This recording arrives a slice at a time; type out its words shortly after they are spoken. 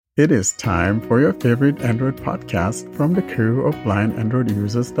It is time for your favorite Android podcast from the crew of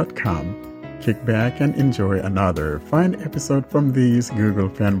blindandroidusers.com. Kick back and enjoy another fine episode from these Google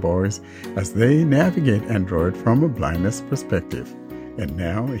fanboys as they navigate Android from a blindness perspective. And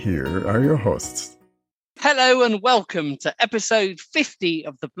now, here are your hosts. Hello and welcome to episode 50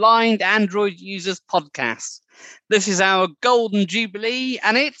 of the Blind Android Users podcast. This is our Golden Jubilee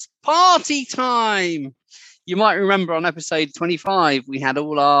and it's party time. You might remember on episode 25, we had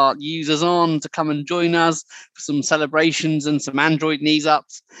all our users on to come and join us for some celebrations and some Android knees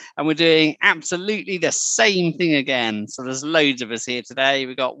ups. And we're doing absolutely the same thing again. So there's loads of us here today.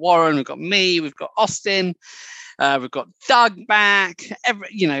 We've got Warren, we've got me, we've got Austin. We've got Doug back.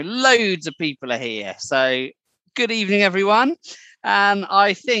 Loads of people are here. So good evening, everyone. And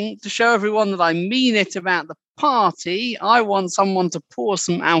I think to show everyone that I mean it about the party, I want someone to pour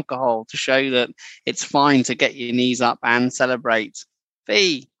some alcohol to show that it's fine to get your knees up and celebrate.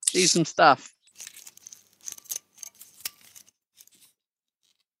 V, do some stuff.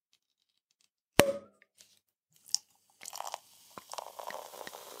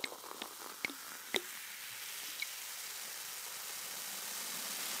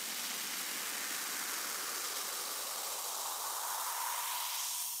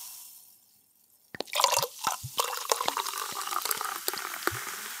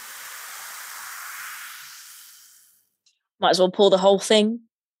 Might as well pour the whole thing.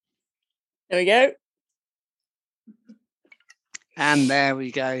 There we go. And there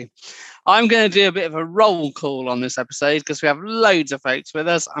we go. I'm going to do a bit of a roll call on this episode because we have loads of folks with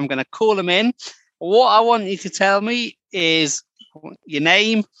us. I'm going to call them in. What I want you to tell me is your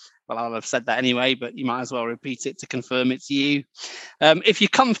name. Well, I'll have said that anyway, but you might as well repeat it to confirm it's you. If you're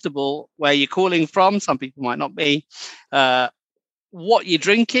comfortable where you're calling from, some people might not be, what you're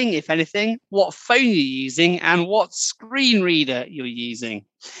drinking, if anything, what phone you're using, and what screen reader you're using.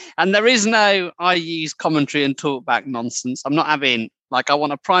 And there is no I use commentary and talkback nonsense. I'm not having, I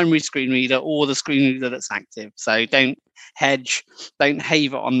want a primary screen reader or the screen reader that's active. So don't hedge, don't have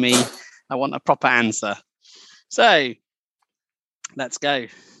it on me. I want a proper answer. So let's go.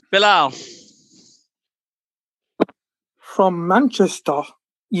 Bilal. From Manchester,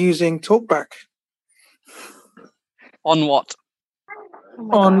 using talkback. On what?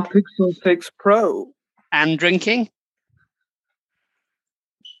 On Pixel 6 Pro. And drinking?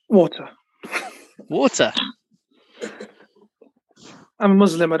 Water. Water. I'm a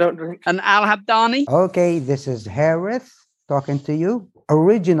Muslim, I don't drink. And Al Habdani? Okay, this is Harith talking to you.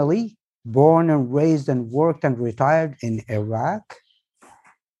 Originally born and raised and worked and retired in Iraq.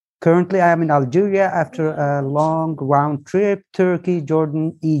 Currently, I am in Algeria after a long round trip. Turkey,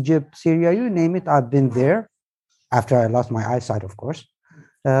 Jordan, Egypt, Syria, you name it, I've been there. After I lost my eyesight, of course.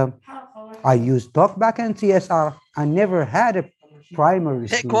 I used TalkBack and CSR. I never had a primary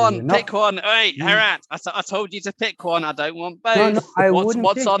Pick one. Wait, Harat, I told you to pick one. I don't want both. No, I wouldn't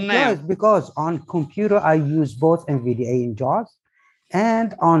what's on now? Because on computer, I use both NVDA and JAWS.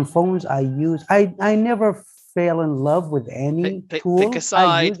 And on phones, I never fell in love with any tool. Pick a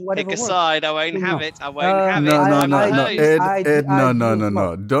side. Pick a side. I won't have it. I won't have it.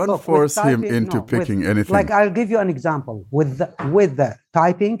 No. Don't force him into picking anything. Like, I'll give you an example. With the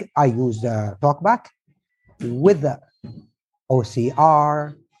typing, I use the TalkBack. With the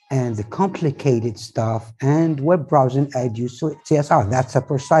OCR and the complicated stuff and web browsing, I'd use CSR. That's a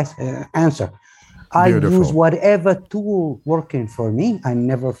precise answer. Beautiful. I use whatever tool working for me. I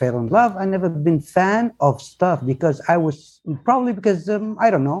never fell in love. I never been fan of stuff because I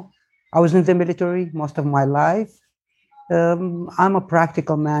don't know. I was in the military most of my life. I'm a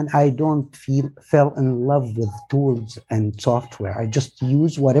practical man. I don't fell in love with tools and software. I just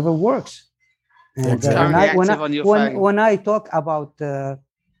use whatever works. And when I talk about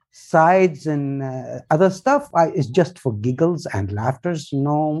sides and other stuff, it's just for giggles and laughters.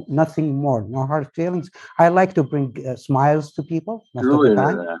 No, nothing more. No hard feelings. I like to bring smiles to people most of the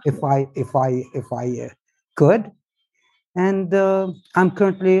time, if I could. And I'm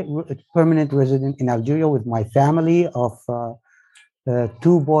currently a permanent resident in Algeria with my family of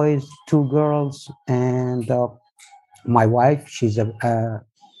 2 boys, 2 girls, and my wife. She's a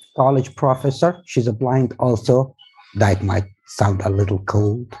college professor. She's a blind also. That might sound a little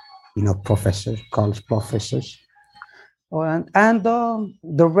cold, college professors. And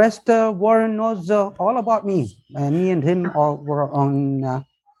the rest, Warren knows all about me. Me and him were on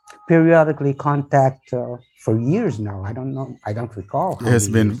periodically contact for years now. I don't know. I don't recall. It's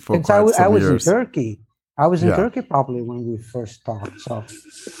been for since quite some I was years. in Turkey. I was in Turkey probably when we first talked. So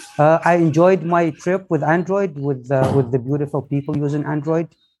I enjoyed my trip with Android, with the beautiful people using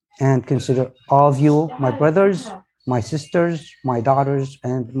Android, and consider all of you my brothers my sisters, my daughters,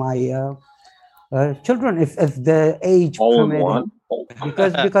 and my children, if the age All permitting. one.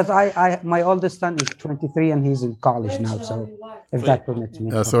 Because I my oldest son is 23 and he's in college now. So if that permits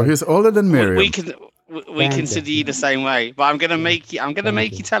me. So okay. he's older than Miriam. We consider you the same way, but I'm gonna make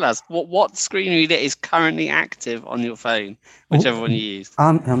you tell us what screen reader is currently active on your phone, whichever one you use.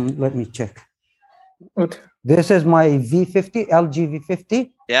 Let me check. What? This is my V50, LG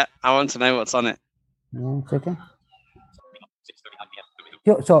V50. Yeah, I want to know what's on it. 1 second.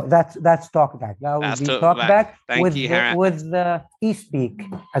 So that's TalkBack. That would That's be TalkBack. TalkBack Thank with you, Harry. with the eSpeak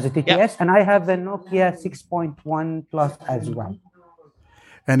as a TTS, and I have the Nokia 6.1 Plus as well.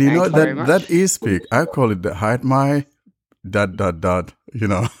 And you Thank know you very that much. eSpeak, I call it the hide my ... You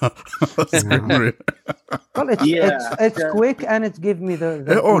know. screen reader. Well, it's quick and it's give me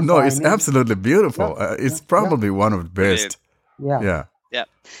the Oh no, info I it's need. absolutely beautiful. It's probably one of the best. Yeah. Yeah.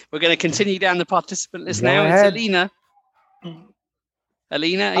 We're going to continue down the participant list Go now. ahead. It's Alina.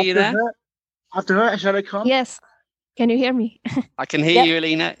 Alina, are you there? After her, shall I come? Yes. Can you hear me? I can hear you,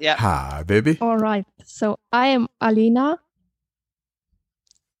 Alina. Yeah. Hi, baby. All right. So I am Alina.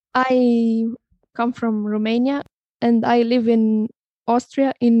 I come from Romania and I live in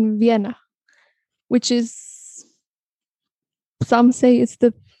Austria, in Vienna, which is, some say it's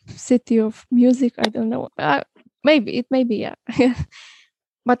the city of music. I don't know. Maybe, yeah.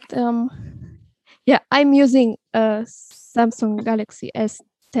 But I'm using a Samsung Galaxy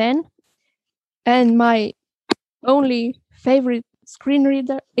S10, and my only favorite screen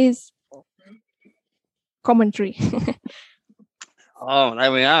reader is Commentary. Oh,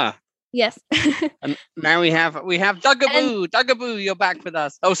 there we are. Yes. And now we have Dugaboo. Dugaboo, you're back with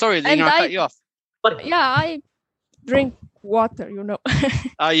us. Oh, sorry, Alina, I cut you off. Yeah, I drink water,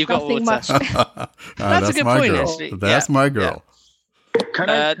 Oh, you've got Nothing water. much. That's a good my point, girl. actually. That's my girl. Can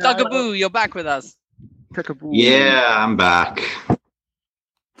I Dugaboo, you're back with us. Yeah, I'm back.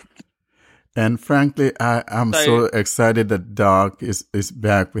 And frankly, I'm so excited that Doc is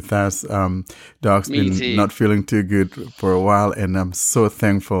back with us. Doc's Me been too. not feeling too good for a while, and I'm so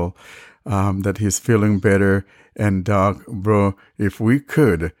thankful that he's feeling better. And Doc, bro, if we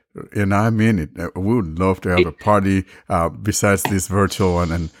could, and I mean it, we would love to have a party besides this virtual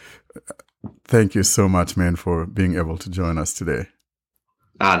one. And thank you so much, man, for being able to join us today.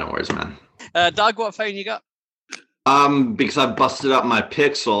 No worries, man. Doug, what phone you got? Because I busted up my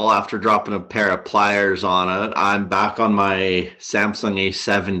Pixel after dropping a pair of pliers on it, I'm back on my Samsung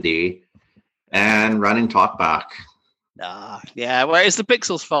A70 and running TalkBack. Yeah, well, it's the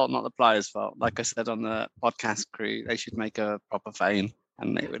Pixel's fault, not the Pliers' fault. Like I said on the podcast crew, they should make a proper phone.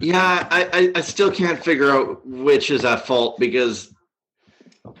 And they would. Yeah, I still can't figure out which is at fault because,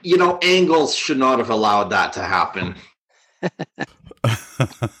 angles should not have allowed that to happen.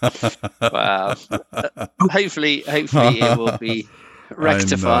 Wow. Hopefully it will be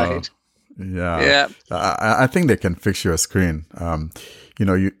rectified. Yeah. I think they can fix your screen.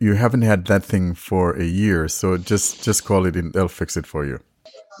 You haven't had that thing for a year, so just call it in. They'll fix it for you.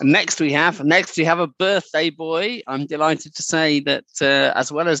 Next we have a birthday boy. I'm delighted to say that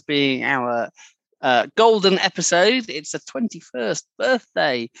as well as being our golden episode, it's the 21st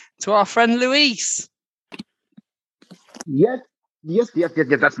birthday to our friend Luis. Yes. That's me.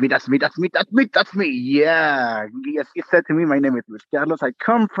 Yeah. Yes, he said to me, my name is Luis Carlos. I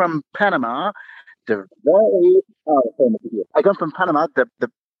come from Panama. I come from Panama, the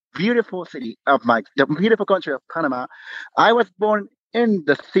beautiful city of the beautiful country of Panama. I was born in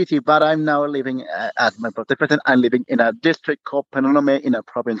the city, but I'm now living as my birthday present. I'm living in a district called Penonome in a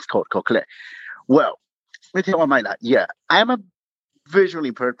province called Cocle. Well, let me tell you my life. Yeah, I'm a visually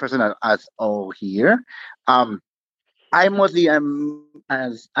impaired person as all here. I'm mostly I'm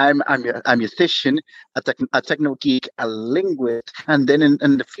a musician, a techno geek, a linguist, and then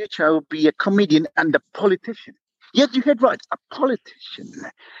in the future I will be a comedian and a politician. Yes, you heard right, a politician.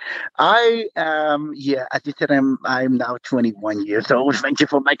 I as you said, I'm now 21 years old. Thank you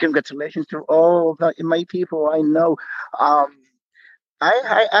for my congratulations to all my people I know.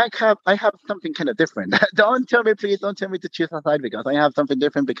 I have something kind of different. Don't tell me to choose a side because I have something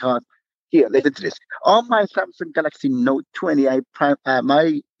different because. Here, listen to this. On my Samsung Galaxy Note 20,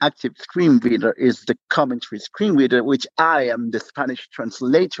 my active screen reader is the Commentary screen reader, which I am the Spanish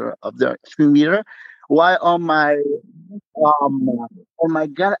translator of the screen reader. While on my my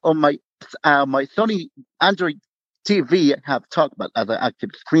Sony Android TV, I have TalkBack as an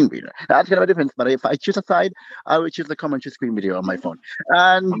active screen reader. That's kind of a difference. But if I choose a side, I will choose the Commentary screen reader on my phone.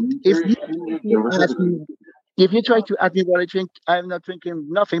 And if you try to ask me what I drink, I'm not drinking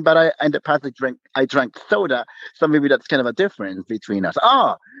nothing, but in the past I drank soda, so maybe that's kind of a difference between us.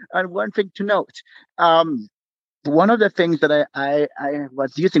 And one thing to note, one of the things that I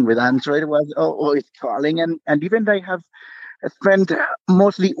was using with Android was always calling, and even I have spent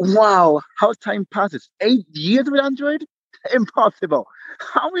mostly, wow, how time passes. 8 years with Android? Impossible.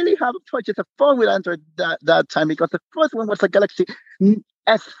 How really have purchased a phone with Android that time? Because the first one was a Galaxy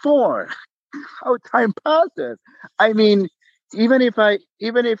S4. How time passes. I mean, even if I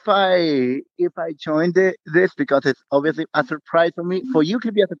joined this, because it's obviously a surprise for me, for you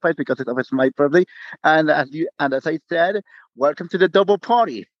to be a surprise because it's obviously my birthday, and as I said, welcome to the double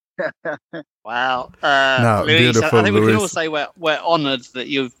party. Wow. No, Luis, beautiful, I think we can all Luis. say we're honoured that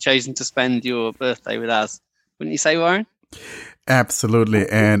you've chosen to spend your birthday with us. Wouldn't you say, Warren? Absolutely.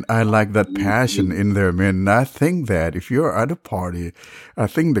 And I like that passion in there, man. And I think that if you're at a party, I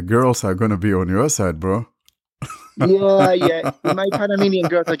think the girls are going to be on your side, bro. Yeah. My Panamanian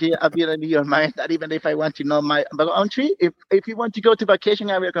girls are appearing in your mind that even if I want to know my country, if you want to go to vacation,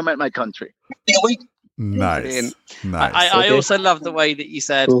 I recommend my country. Nice. Brilliant. Nice. I also love the way that you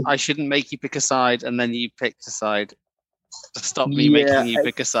said, I shouldn't make you pick a side, and then you picked a side to stop me making you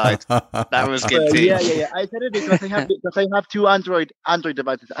pick a side. That was good too. Yeah. I said it because I have two Android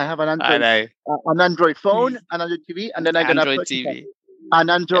devices. I have an Android phone, an Android TV, and then I'm gonna Android put TV. an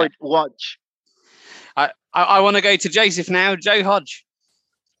Android watch. I want to go to Joseph now. Joe Hodge.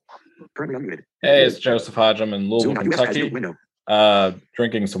 Hey, it's Joseph Hodge. I'm in Louisville, Kentucky.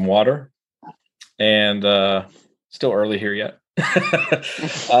 Drinking some water, and still early here yet.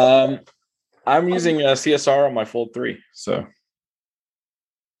 I'm using CSR on my Fold 3. So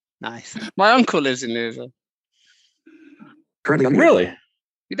Nice. My uncle lives in Louisville. really,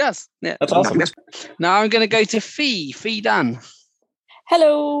 He does. Yeah. that's awesome. Now I'm going to go to Fee Dunn.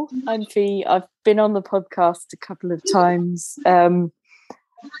 Hello, I'm Fee. I've been on the podcast a couple of times. I'm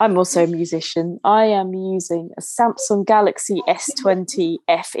also a musician. I am using a Samsung Galaxy S20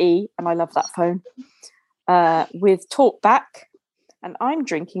 FE, and I love that phone, with TalkBack, and I'm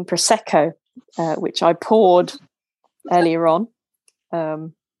drinking Prosecco, which I poured earlier on.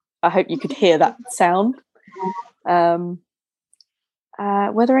 I hope you could hear that sound. Were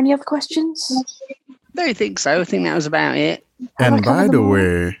there any other questions? Don't think so. I think that was about it. And by the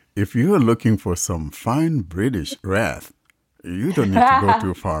way, if you're looking for some fine British wrath, you don't need to go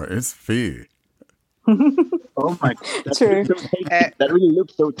too far. It's Fee. Oh my! True. That really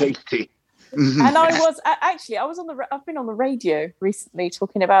looks so tasty. And I was I've been on the radio recently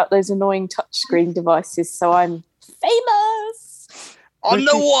talking about those annoying touchscreen devices. So I'm famous On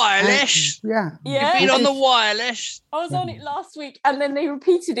the wireless. Yeah. Yeah, Been on the wireless. I was on it last week, and then they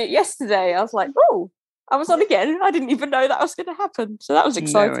repeated it yesterday. I was like, oh, I was on again. I didn't even know that was going to happen. So that was There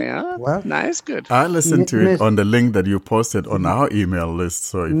exciting. we are. Well, No, it's good. I listened to Miss- it on the link that you posted on our email list.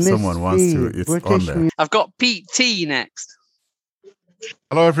 So if someone wants to, it's on there. I've got Pete T next.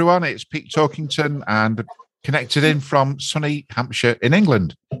 Hello, everyone. It's Pete Talkington and connected in from sunny Hampshire in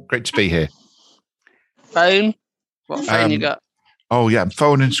England. Great to be here. Phone. What phone you got? Oh, yeah.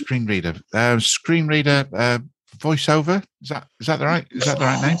 Phone and screen reader. Screen reader voiceover. Is that the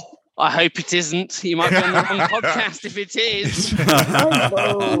right name? I hope it isn't. You might be on the wrong podcast if it is.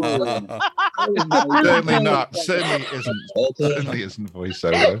 Certainly not. Certainly isn't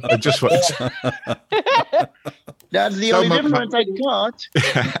voiceover. I just want That's the only difference I got.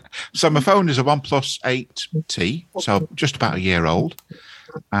 So my phone is a OnePlus 8T, so just about a year old.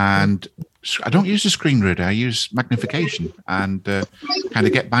 And I don't use the screen reader. I use magnification and kind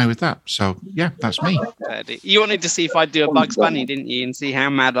of get by with that. So, yeah, that's me. You wanted to see if I'd do a Bugs Bunny, didn't you? And see how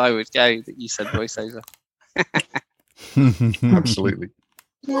mad I would go that you said voiceover. Absolutely.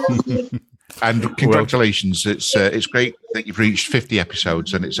 And congratulations. It's great that you've reached 50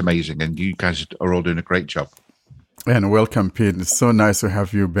 episodes, and it's amazing. And you guys are all doing a great job. And welcome, Pete. It's so nice to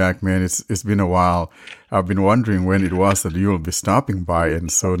have you back, man. It's been a while. I've been wondering when it was that you'll be stopping by,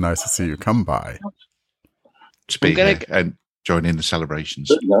 and so nice to see you come by. To be here and join in the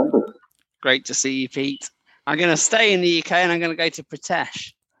celebrations. Great to see you, Pete. I'm going to stay in the UK and I'm going to go to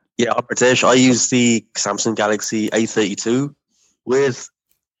Pritesh. Yeah, I'm Pritesh. I use the Samsung Galaxy A32 with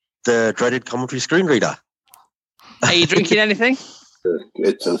the dreaded commentary screen reader. Are you drinking anything?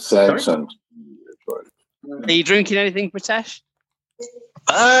 It's a Samsung. Are you drinking anything, Pritesh?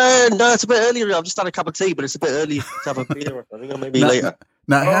 No, it's a bit earlier. I've just had a cup of tea, but it's a bit early to have a beer. I think maybe later.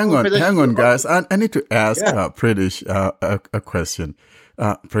 Now, hang on, guys. I need to ask Pritish a question.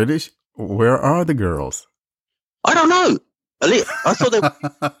 Pritish, where are the girls? I don't know. I thought they.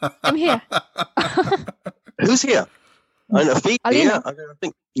 I'm here. Who's here? I know Pete. Alina. I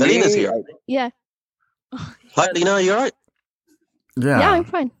think Alina's here. Yeah. Hi, Alina. Are you all right? Yeah, I'm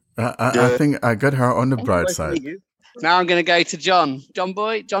fine. I think I got her on the bright side. Now I'm going to go to John. John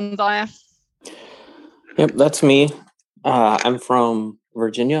Dyer. Yep, that's me. I'm from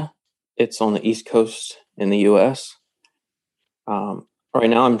Virginia. It's on the East Coast in the U.S. Right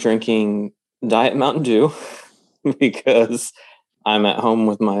now, I'm drinking Diet Mountain Dew because I'm at home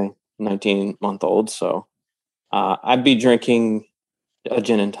with my 19-month-old. So I'd be drinking a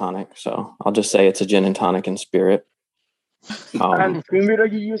gin and tonic. So I'll just say it's a gin and tonic in spirit. And screen reader are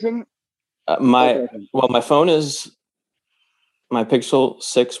you using? My phone is my Pixel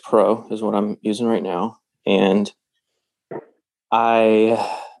 6 Pro is what I'm using right now. And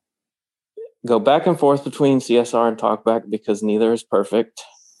I go back and forth between CSR and TalkBack because neither is perfect.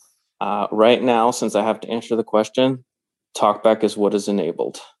 Right now, since I have to answer the question, TalkBack is what is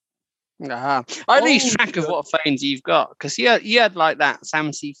enabled. I lose track of what phones you've got because you had like that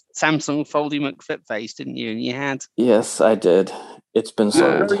Samsung Foldy McFlip face, didn't you? And you had Yes, I did. It's been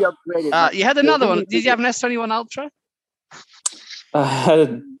sold. You had another one. Did you have an S21 Ultra? I had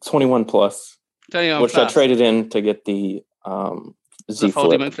a 21 Plus, 21 which Plus. I traded in to get the Z the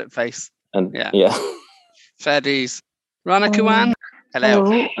Foldy Flip. McFlip face. And yeah. Fair dues. Rana Kuwan.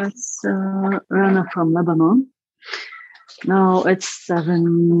 Hello. It's Rana from Lebanon. Now it's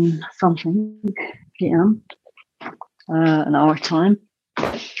 7-something p.m. In our time.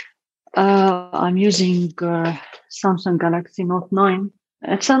 I'm using Samsung Galaxy Note 9.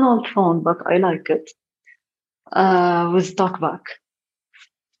 It's an old phone, but I like it. With TalkBack.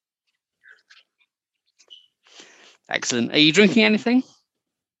 Excellent. Are you drinking anything?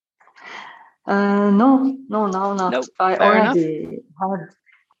 No, not. Nope, I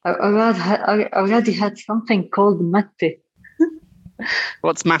already had something called mate.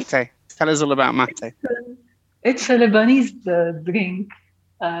 What's mate? Tell us all about mate. It's a Lebanese drink.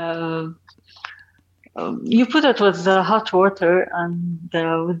 You put it with hot water and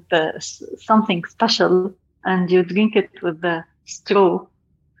with something special, and you drink it with the straw.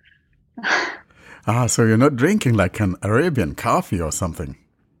 So you're not drinking like an Arabian coffee or something?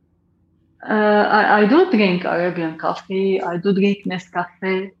 I do drink Arabian coffee. I do drink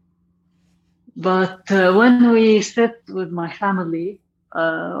Nescafe. But when we sit with my family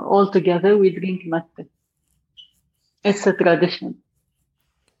all together, we drink mate. It's a tradition.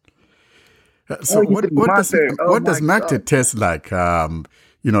 So what does mate taste like?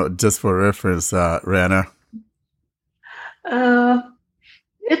 Just for reference, Rana.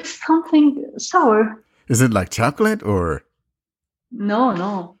 It's something sour. Is it like chocolate or?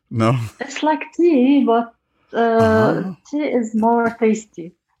 No. No. It's like tea, but tea is more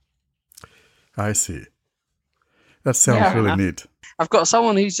tasty. I see. That sounds really neat. I've got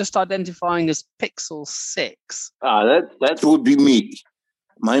someone who's just identifying as Pixel 6. That would be me.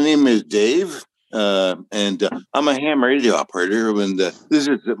 My name is Dave, and I'm a ham radio operator. And this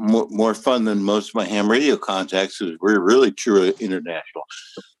is more fun than most of my ham radio contacts because we're really truly international.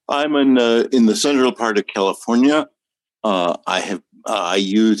 I'm in the central part of California. I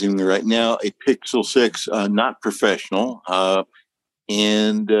using right now a Pixel 6, not professional,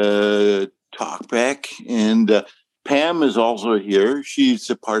 and TalkBack. And Pam is also here. She's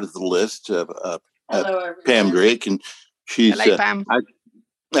a part of the list of Pam Drake, and she's. Hello, Pam.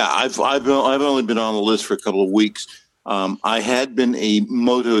 I've only been on the list for a couple of weeks. I had been a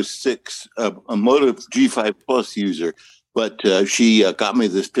Moto 6, a Moto G5 Plus user, but she got me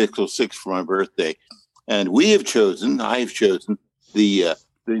this Pixel 6 for my birthday, and I have chosen the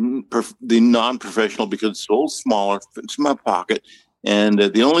non-professional because it's a little smaller, fits in my pocket, and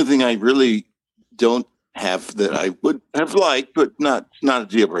the only thing I really don't have that I would have liked, but not a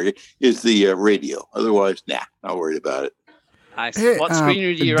deal breaker, is the radio. Otherwise, not worried about it. Nice. What screen are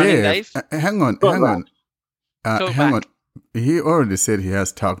you running, Dave? Hang on. He already said he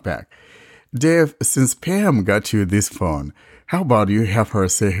has TalkBack. Dave, since Pam got you this phone, how about you have her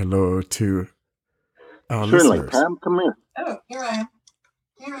say hello to our listeners? Pam, come here. Oh, here I am.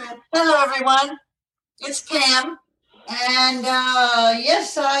 Hello, everyone. It's Pam. And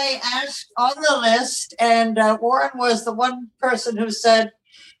yes, I asked on the list, and Warren was the one person who said,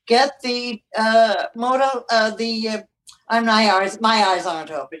 get the Moto, my eyes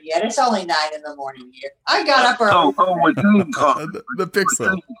aren't open yet. It's only 9 a.m. here. I got up early. We're drinking coffee. The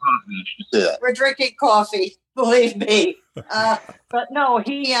Pixel. We're drinking coffee, believe me. But no,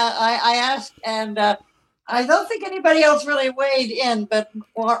 I asked, and I don't think anybody else really weighed in, but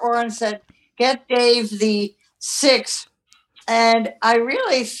Warren said, get Dave the 6. And I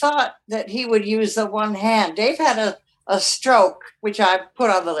really thought that he would use the one hand. Dave had a stroke, which I put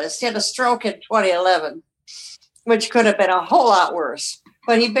on the list. He had a stroke in 2011. Which could have been a whole lot worse.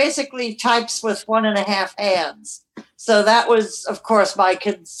 But he basically types with 1.5 hands. So that was, of course, my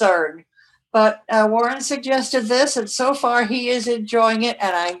concern. But Warren suggested this, and so far he is enjoying it,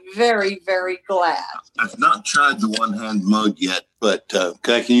 and I'm very, very glad. I've not tried the one-hand mode yet, but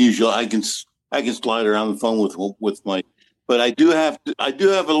I can slide around the phone with my. But I do have a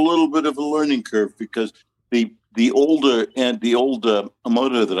little bit of a learning curve because the old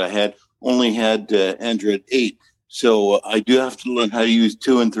Emoto that I had only had Android 8, so I do have to learn how to use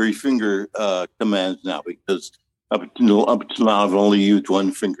 2 and 3 finger commands now because up until now I've only used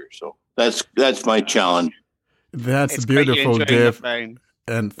one finger. So that's my challenge. That's beautiful, Dave.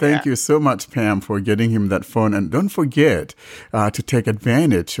 And thank you so much, Pam, for getting him that phone. And don't forget to take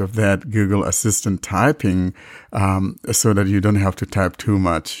advantage of that Google Assistant typing so that you don't have to type too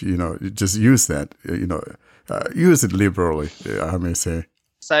much. Just use that. Use it liberally, I may say.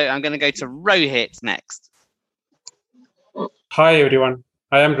 So I'm going to go to Rohit next. Hi, everyone.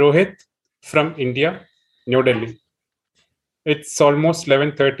 I am Rohit from India, New Delhi. It's almost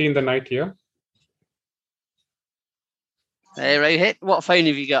 11:30 in the night here. Hey, Rohit, what phone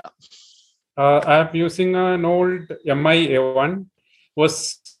have you got? I'm using an old MI A1.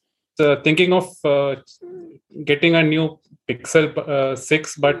 Was thinking of getting a new Pixel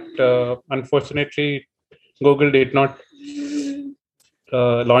 6, but unfortunately, Google did not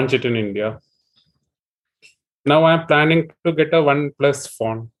launch it in India. Now I'm planning to get a OnePlus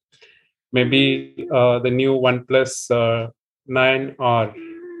phone. Maybe the new OnePlus 9R.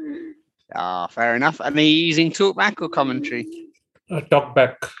 Fair enough. And are you using TalkBack or commentary?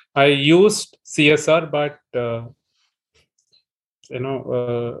 TalkBack. I used CSR, but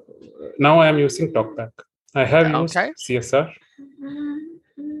now I am using TalkBack. I have used CSR.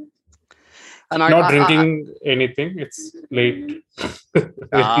 And not drinking anything. It's late.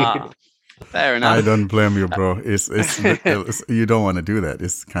 Fair enough. I don't blame you, bro. It's you don't want to do that.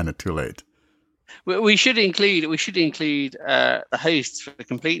 It's kind of too late. We should include the host for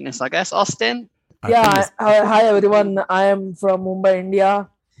completeness, I guess. Austin. Hi everyone. I am from Mumbai, India,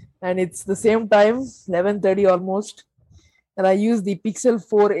 and it's the same time, 11:30 almost. And I use the Pixel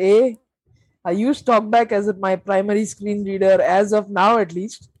 4a. I use TalkBack as my primary screen reader as of now, at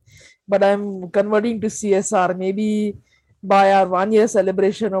least. But I'm converting to CSR. Maybe by our 1-year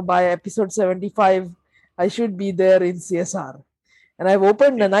celebration or by episode 75, I should be there in CSR. And I've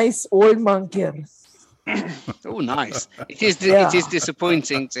opened a nice old monk here. Oh, nice. It is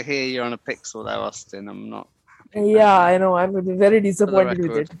disappointing to hear you're on a Pixel, though, Austin. I'm not. Yeah, I know. I'm very disappointed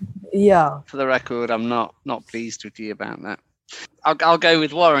with it. Yeah. For the record, I'm not pleased with you about that. I'll go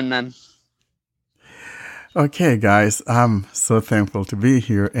with Warren then. Okay, guys, I'm so thankful to be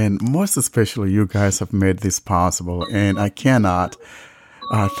here, and most especially you guys have made this possible, and I cannot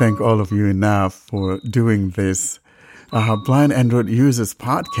thank all of you enough for doing this Blind Android Users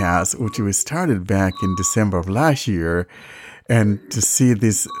podcast, which we started back in December of last year, and to see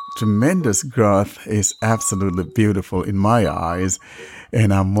this tremendous growth is absolutely beautiful in my eyes.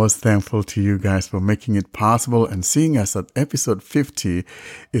 And I'm most thankful to you guys for making it possible, and seeing us at episode 50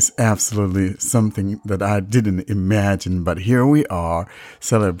 is absolutely something that I didn't imagine. But here we are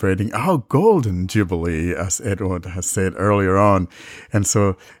celebrating our golden jubilee, as Edward has said earlier on. And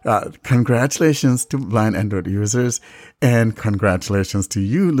so congratulations to Blind Android users, and congratulations to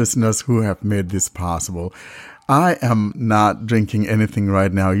you listeners who have made this possible. I am not drinking anything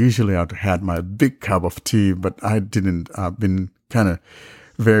right now. Usually I've had my big cup of tea, but I didn't. I've been kind of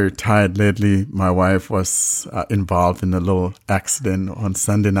very tired lately. My wife was involved in a little accident on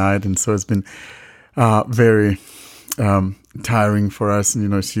Sunday night, and so it's been very tiring for us.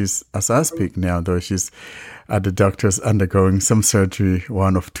 She's, as I speak now, though, she's at the doctor's undergoing some surgery,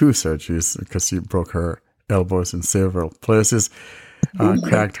 one of 2 surgeries, because she broke her elbows in several places,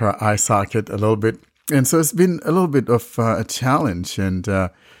 cracked her eye socket a little bit. And so it's been a little bit of a challenge, and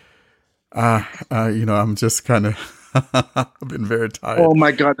I'm just kind of I've been very tired. Oh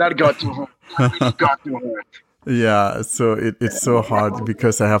my God, that got too hard. That got too hard. Yeah, so it's so hard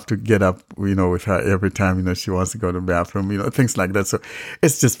because I have to get up, with her every time, she wants to go to the bathroom, things like that. So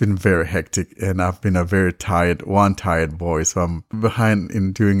it's just been very hectic, and I've been a very tired boy. So I'm behind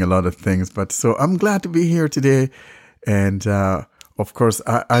in doing a lot of things. But so I'm glad to be here today, and of course,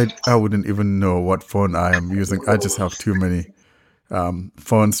 I wouldn't even know what phone I am using. I just have too many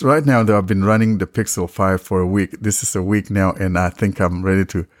phones. Right now, though, I've been running the Pixel 5 for a week. This is a week now, and I think I'm ready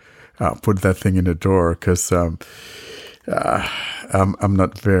to put that thing in the drawer because I'm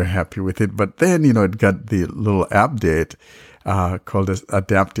not very happy with it. But then, it got the little update called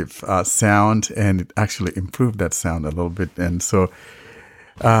Adaptive Sound, and it actually improved that sound a little bit. And so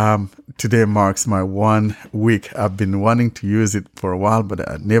today marks my 1 week. I've been wanting to use it for a while, but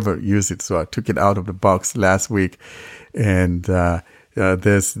I never used it. So I took it out of the box last week, and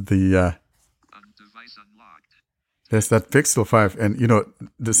there's the There's that Pixel 5, and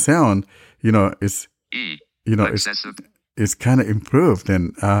the sound, is is kind of improved,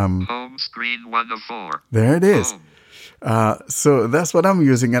 and home screen 1 of 4. There it is. So that's what I'm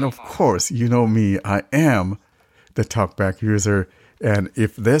using, and of course, you know me, I am the TalkBack user, and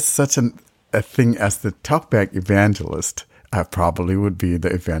if there's such a thing as the TalkBack evangelist, I probably would be the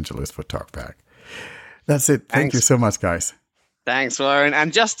evangelist for TalkBack. That's it. Thank you so much, guys. Thanks, Warren.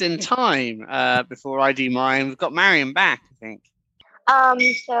 And just in time, before I do mine, we've got Mariam back, I think.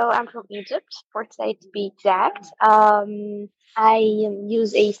 So I'm from Egypt, Port Said to be exact. I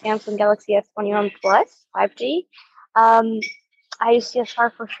use a Samsung Galaxy S21 Plus 5G. I use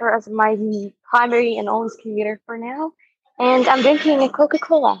CSR for sure as my primary and only computer for now. And I'm drinking a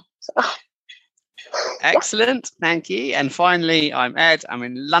Coca-Cola. So. Excellent, thank you. And finally, I'm Ed. I'm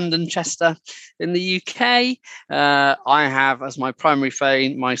in London, Chester, in the UK. I have as my primary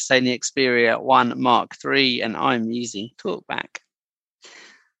phone my Sony Xperia 1 Mark III, and I'm using TalkBack.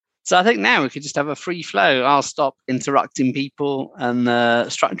 So I think now we could just have a free flow. I'll stop interrupting people and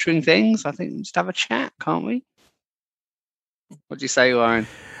structuring things. I think we just have a chat, can't we? What do you say, Warren?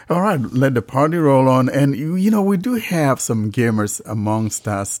 All right, let the party roll on. And, we do have some gamers amongst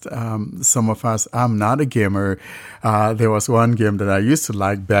us. Some of us, I'm not a gamer. There was one game that I used to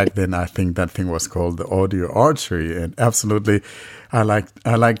like back then. I think that thing was called the Audio Archery. And absolutely, I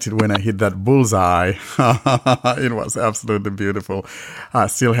liked it when I hit that bullseye. It was absolutely beautiful. I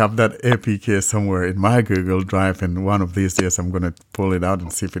still have that APK somewhere in my Google Drive. And one of these days, I'm going to pull it out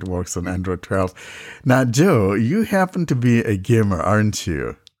and see if it works on Android 12. Now, Joe, you happen to be a gamer, aren't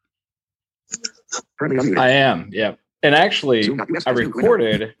you? I am, yeah. And actually, I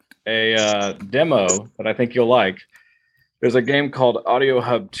recorded a demo that I think you'll like. There's a game called Audio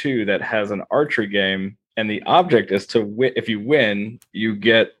Hub 2 that has an archery game, and the object is to win. If you win, you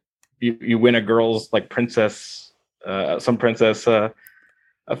win a girl's like princess, some princess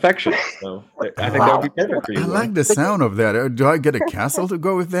affection. So I think that would be perfect for you. I like the sound of that. Do I get a castle to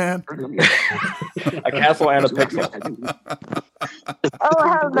go with that? A castle and a pixel. Oh,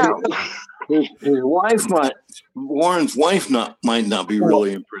 hell no. His wife Warren's wife might not be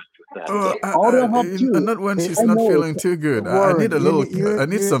really impressed with that. Not when she's not feeling too good. Warren, I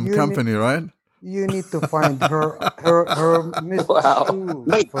need some company, right? You need to find her Miss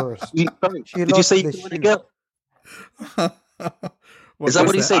Sue first. Did you say you want to go? Is that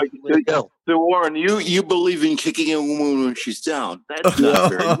what he said? So Warren, you believe in kicking a woman when she's down? That's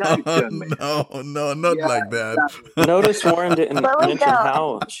not very nice. No, not like that. Notice Warren didn't mention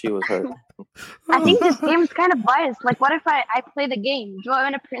how she was hurt. I think this game is kind of biased. Like, what if I play the game? Do I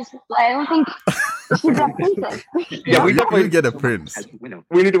win a princess? I don't think she's a princess. Yeah, we definitely get a prince.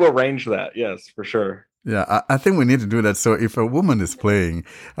 We need to arrange that. Yes, for sure. Yeah, I think we need to do that. So if a woman is playing,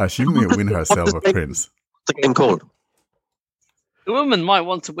 she may win herself a prince. What's the game called? The woman might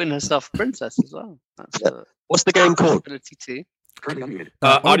want to win herself a princess as well. What's the game called? Too.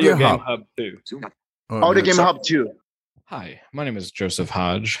 Audio Game Hub 2. Audio Game Hub 2. Hi, my name is Joseph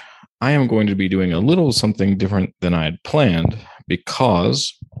Hodge. I am going to be doing a little something different than I had planned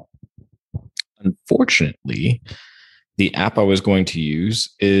because, unfortunately, the app I was going to use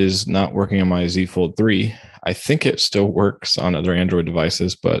is not working on my Z Fold 3. I think it still works on other Android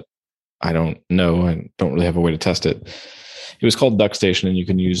devices, but I don't know. I don't really have a way to test it. It was called DuckStation, and you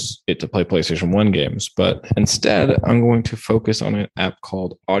can use it to play PlayStation 1 games. But instead, I'm going to focus on an app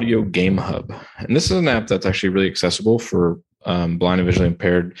called Audio Game Hub. And this is an app that's actually really accessible for blind and visually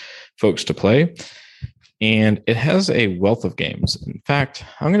impaired folks to play. And it has a wealth of games. In fact,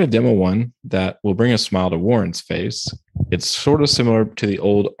 I'm going to demo one that will bring a smile to Warren's face. It's sort of similar to the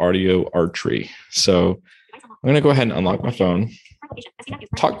old Audio Archery. So I'm going to go ahead and unlock my phone.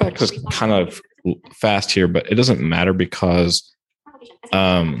 TalkBack is kind of fast here, but it doesn't matter because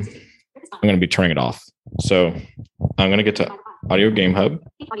I'm going to be turning it off. So I'm going to get to Audio Game Hub.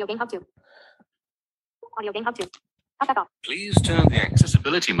 Audio Game Hub 2. Audio Game Hub 2. Please turn the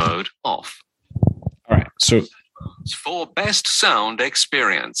accessibility mode off. All right. So for best sound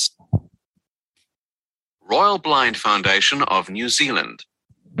experience. Royal Blind Foundation of New Zealand.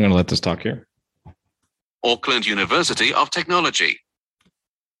 I'm going to let this talk here. Auckland University of Technology.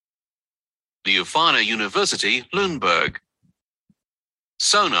 The Ufana University, Lundberg.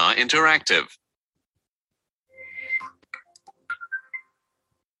 Sonar Interactive.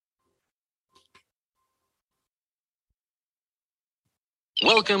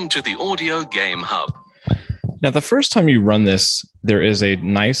 Welcome to the Audio Game Hub. Now, the first time you run this, there is a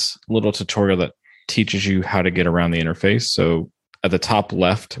nice little tutorial that teaches you how to get around the interface. So at the top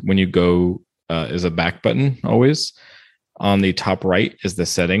left, when you go, is a back button always. On the top right is the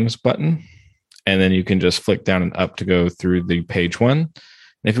settings button. and then you can just flick down and up to go through the page 1. And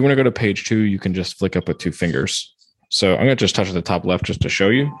if you want to go to page 2, you can just flick up with 2 fingers. So I'm going to just touch at the top left just to show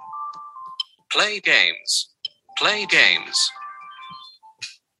you. Play games. Play games.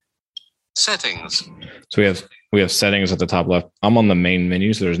 Settings. So we have settings at the top left. I'm on the main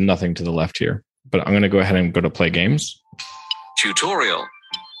menu, so there's nothing to the left here. But I'm going to go ahead and go to play games. Tutorial.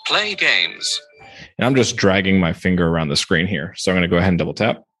 Play games. And I'm just dragging my finger around the screen here. So I'm going to go ahead and double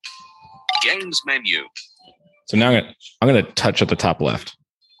tap. Games menu. So now I'm going to touch at the top left.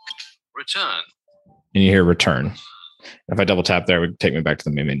 Return. And you hear return. If I double tap there, it would take me back to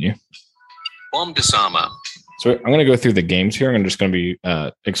the main menu. Bomb disarmer. So I'm going to go through the games here. I'm just going to be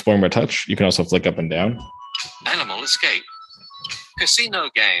exploring by touch. You can also flick up and down. Animal escape. Casino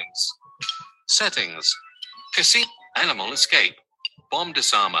games. Settings. Casino. Animal escape. Bomb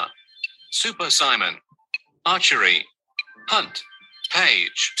disarmer. Super Simon. Archery. Hunt.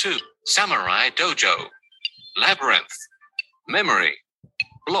 Page 2. Samurai dojo. Labyrinth. Memory.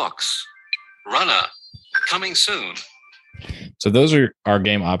 Blocks. Runner. Coming soon. So those are our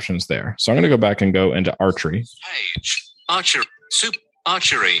game options there. So I'm going to go back and go into archery. Page. Archer. Super.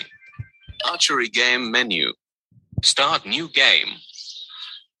 Archery. Archery game menu. Start new game.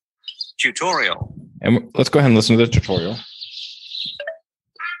 Tutorial. And let's go ahead and listen to the tutorial.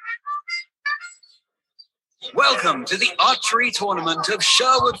 Welcome to the archery tournament of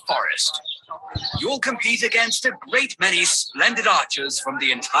Sherwood Forest. You'll compete against a great many splendid archers from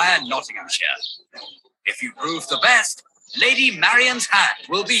the entire Nottinghamshire. If you prove the best, Lady Marion's hand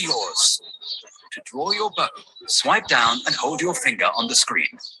will be yours. To draw your bow, swipe down and hold your finger on the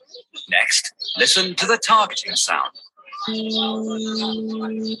screen. Next, listen to the targeting sound.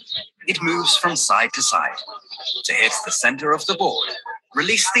 It moves from side to side. To hit the center of the board,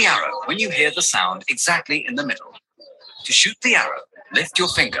 release the arrow when you hear the sound exactly in the middle. To shoot the arrow, lift your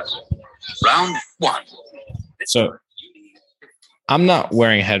finger. Round 1. So I'm not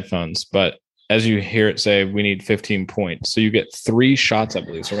wearing headphones, but as you hear it say, we need 15 points. So you get 3 shots, I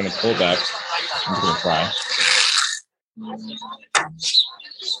believe. So we're going to pull back. I'm going to try.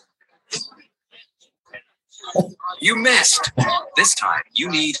 You missed. This time, you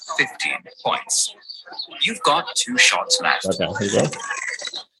need 15 points. You've got 2 shots left. Okay, here you go.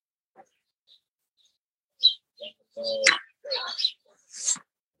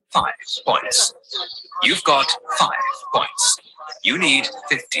 Five points. You've got 5 points. You need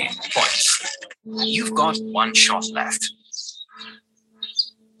 15 points. You've got 1 shot left.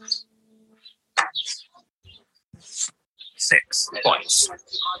 6 points.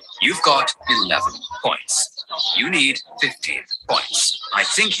 You've got 11 points. You need 15 points. I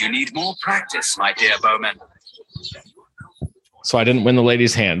think you need more practice, my dear Bowman. So I didn't win the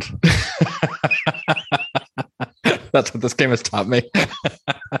lady's hand. That's what this game has taught me.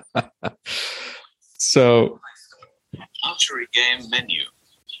 So Archery game menu.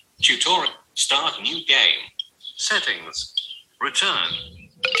 Tutorial. Start new game. Settings. Return.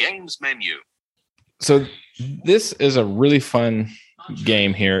 Games menu. So this is a really fun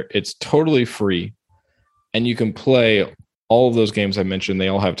game here. It's totally free, and you can play all of those games I mentioned. They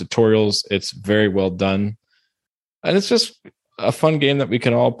all have tutorials. It's very well done, and it's just a fun game that we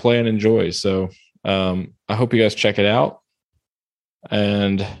can all play and enjoy. So I hope you guys check it out,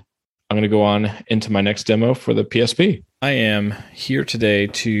 and I'm going to go on into my next demo for the PSP. I am here today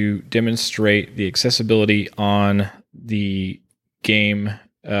to demonstrate the accessibility on the game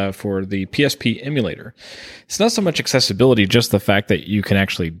for the PSP emulator. It's not so much accessibility, just the fact that you can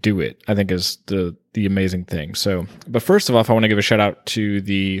actually do it, I think is the amazing thing. So, but first of all, I want to give a shout out to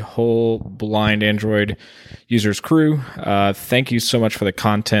the whole Blind Android users crew. Thank you so much for the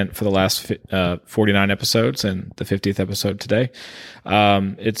content for the last 49 episodes and the 50th episode today.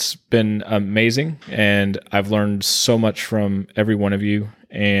 It's been amazing, and I've learned so much from every one of you,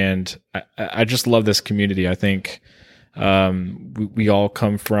 and I just love this community. I think we all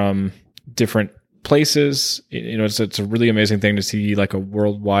come from different places. You know, it's a really amazing thing to see, like, a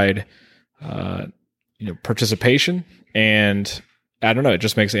worldwide participation, and I don't know, it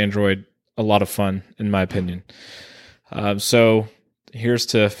just makes Android a lot of fun, in my opinion. So here's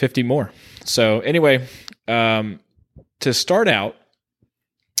to 50 more. So anyway, to start out,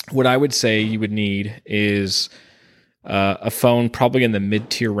 what I would say you would need is a phone probably in the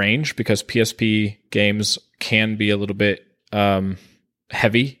mid-tier range, because PSP games can be a little bit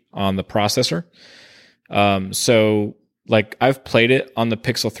heavy on the processor. So, like, I've played it on the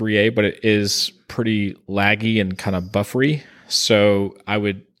Pixel 3a, but it is pretty laggy and kind of buffery. So I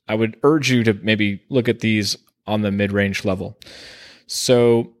would urge you to maybe look at these on the mid-range level.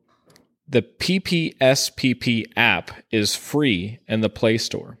 So the PPSPP app is free in the Play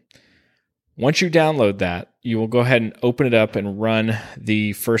Store. Once you download that, you will go ahead and open it up and run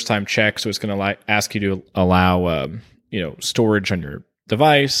the first time check. So it's going to ask you to allow, storage on your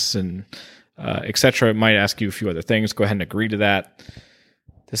device and etc. It might ask you a few other things. Go ahead and agree to that.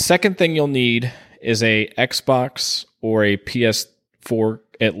 The second thing you'll need is a Xbox or a PS4,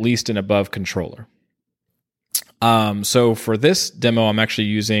 at least and above controller. So for this demo, I'm actually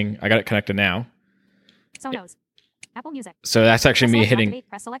using, I got it connected now. Sonos. Apple Music. So that's actually me hitting. Activate,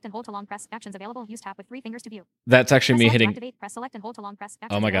 press select and hold to long press actions available. Use tab with 3 fingers to view. That's actually me select, hitting. Activate, press select and hold to long press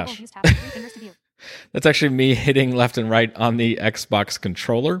actions Oh my available. gosh. Use tab with 3 fingers to view. That's actually me hitting left and right on the Xbox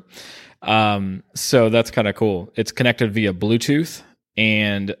controller. So that's kind of cool. It's connected via Bluetooth.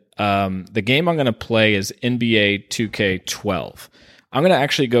 And the game I'm going to play is NBA 2K12. I'm going to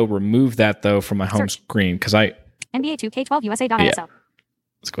actually go remove that, though, from my home screen because I... NBA 2K12 USA.ISO. Yeah.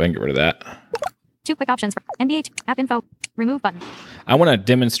 Let's go ahead and get rid of that. 2 quick options for NBA app info. Remove button. I want to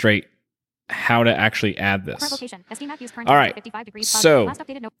demonstrate how to actually add this. Current location. SD Mac use current All right. 55 degrees. So, last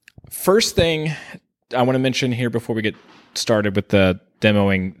updated note. First thing I want to mention here before we get started with the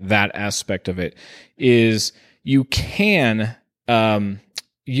demoing that aspect of it is you can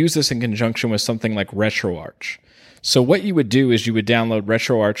use this in conjunction with something like RetroArch. So what you would do is you would download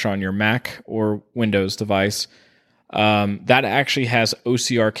RetroArch on your Mac or Windows device. That actually has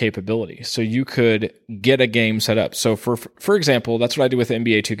OCR capability. So you could get a game set up. So for example, that's what I do with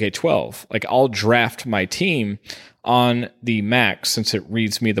NBA 2K12. Like I'll draft my team on the Mac since it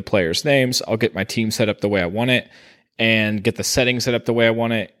reads me the players' names. I'll get my team set up the way I want it and get the settings set up the way I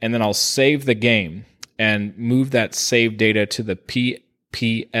want it. And then I'll save the game and move that save data to the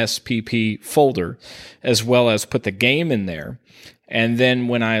PSPP folder, as well as put the game in there. And then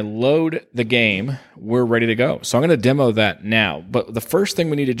when I load the game, we're ready to go. So I'm going to demo that now. But the first thing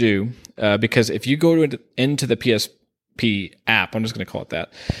we need to do, because if you go into the PSP app, I'm just going to call it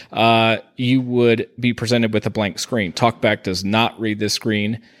that, you would be presented with a blank screen. TalkBack does not read this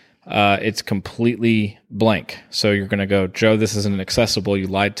screen. It's completely blank. So you're going to go, Joe, this isn't accessible. You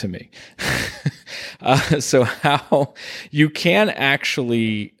lied to me. So how you can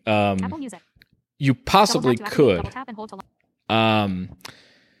actually, Apple Music. you possibly could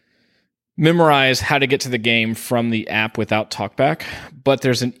memorize how to get to the game from the app without TalkBack, but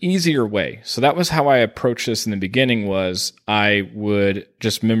there's an easier way. So that was how I approached this in the beginning. Was I would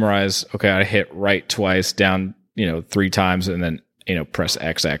just memorize, okay, I hit right twice, down, 3 times, and then press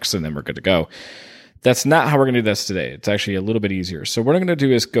XX, and then we're good to go. That's not how we're going to do this today. It's actually a little bit easier. So what I'm going to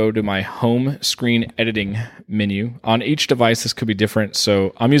do is go to my home screen editing menu. On each device, this could be different.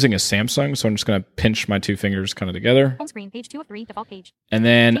 So I'm using a Samsung, so I'm just going to pinch my 2 fingers kind of together. Home screen, page 2 of 3, default page. And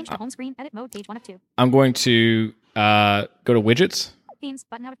then Change to home screen, edit mode, page 1 of 2. I'm going to go to widgets. Themes,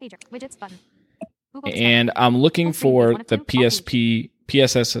 button out of pager, widgets, button. Google And I'm looking for the PSSPP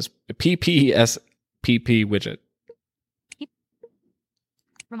widget.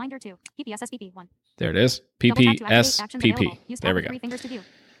 Reminder 2, PPSSPP 1. There it is. Double tap to activate actions PPSPP. available. Use tab There we with go. 3 fingers to view.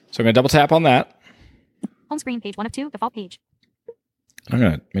 So I'm going to double tap on that. Home screen, page 1 of 2, default page. I'm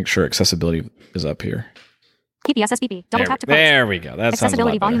going to make sure accessibility is up here. PPSSPP, double tap to close. There we go. That sounds a lot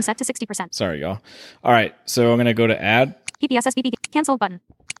Accessibility volume better. set to 60%. Sorry, y'all. All right. So I'm going to go to add. PPSSPP, cancel button.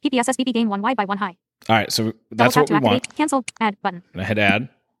 PPSSPP game 1 wide by 1 high. All right. So that's what we want. Cancel, add button. And I hit add.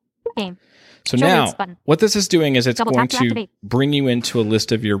 Game. So Show now rates button. what this is doing is it's Double going tap to to activate. bring you into a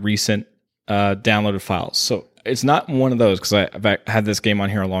list of your recent downloaded files. So it's not one of those because I've had this game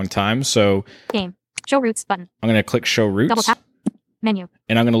on here a long time. So Game. Show routes button. I'm going to click show routes. Double tap. Menu.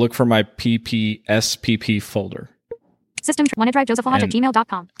 And I'm going to look for my PPSPP folder. System OneDrive Joseph Lodge at And-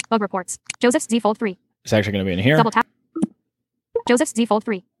 gmail.com. Bug reports. Joseph's Z Fold 3. It's actually going to be in here. Double tap. Joseph's Z Fold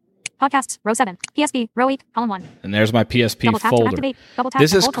 3. Podcasts, row 7. PSP, row 8, column 1. And there's my PSP Double tap to folder. activate. Double tap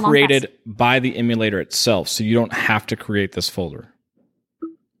This to is hold to long created press. by the emulator itself, so you don't have to create this folder.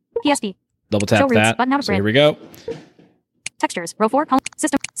 PSP. Double Show tap routes, that. button out of So grid. here we go. Textures, row 4, column.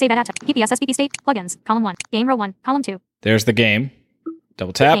 System, save edit. PPSSPP state, plugins, column 1. Game, row 1, column 2. There's the game.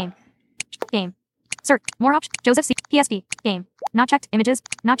 Double tap. Game. Game. Search. More options. Joseph C. PSP. Game. Not checked. Images.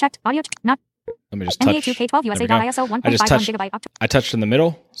 Not checked. Audio. Not. Let me just touch. NBA 2K12 There we go. USA.ISO I just 1.51 touched. gigabyte. I touched in the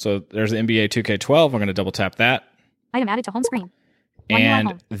middle, so there's the NBA 2K12. I'm going to double tap that, Item added to home screen. One UI and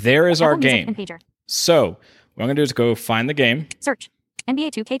home. there is Apple our Music game. and pager. So what I'm going to do is go find the game. Search.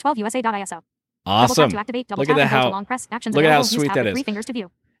 NBA 2K12 USA.ISO. Awesome. Double tap to activate. Double Look at tap that and hold to how long press. Actions look at how available. Use sweet tab that with is. 3 fingers to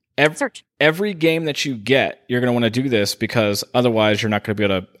view. Search. Every game that you get, you're going to want to do this because otherwise you're not going to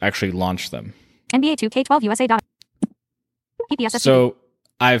be able to actually launch them. NBA 2K12 USA. PPSSPP. So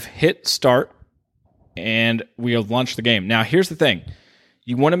I've hit start and we have launched the game. Now here's the thing.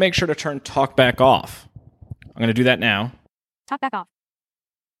 You want to make sure to turn TalkBack off. I'm going to do that now. Talk back off.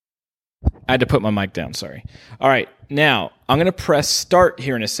 I had to put my mic down, sorry. All right, now I'm going to press start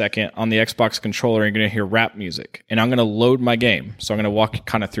here in a second on the Xbox controller. You're going to hear rap music, and I'm going to load my game. So I'm going to walk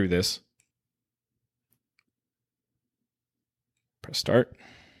kind of through this. Press start.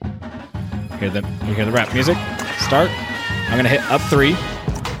 You hear the rap music. Start. I'm going to hit up 3.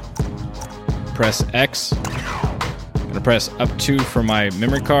 Press X. I'm going to press up 2 for my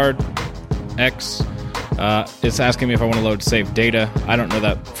memory card. X. It's asking me if I want to load save data. I don't know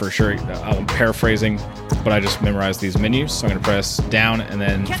that for sure. I'm paraphrasing, but I just memorized these menus. So I'm going to press down and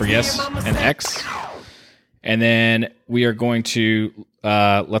then for yes and X. And then we are going to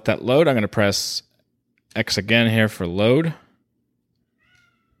let that load. I'm going to press X again here for load.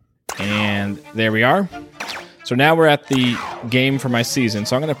 And there we are. So now we're at the game for my season.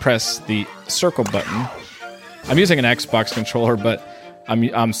 So I'm going to press the circle button. I'm using an Xbox controller, but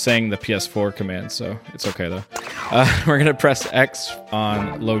I'm saying the PS4 command, so it's okay though. We're going to press X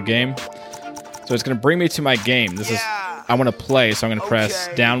on load game. So it's going to bring me to my game. This is I want to play, so I'm going to press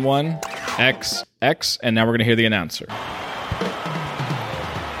down 1, X, X, and now we're going to hear the announcer.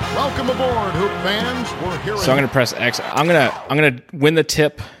 Welcome aboard, Hoop fans. We're here. So I'm going to press X. I'm going to win the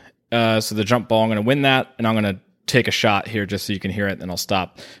tip. So the jump ball, I'm going to win that, and I'm going to take a shot here just so you can hear it, and I'll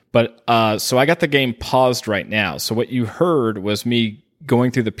stop. But so I got the game paused right now. So what you heard was me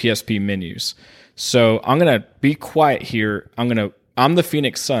going through the PSP menus. So I'm going to be quiet here. I'm the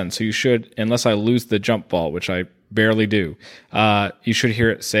Phoenix Sun, so you should, unless I lose the jump ball, which I barely do, you should hear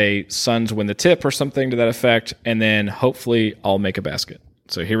it say Suns win the tip or something to that effect, and then hopefully I'll make a basket.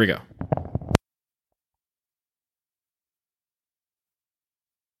 So here we go.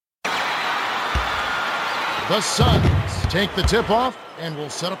 The Suns take the tip off and will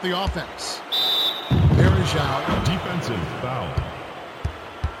set up the offense. There is a defensive foul.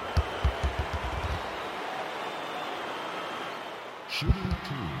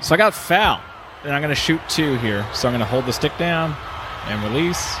 So I got foul, and I'm going to shoot 2 here. So I'm going to hold the stick down and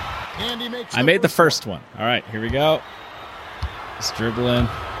release. I made the first one. All right, here we go. Just dribbling.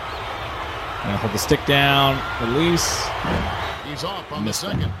 I'm going to hold the stick down, release. He's off on the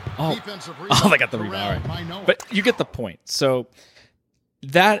second. Oh, they got the rebound. All right. But you get the point. So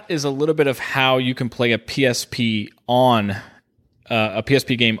that is a little bit of how you can play a PSP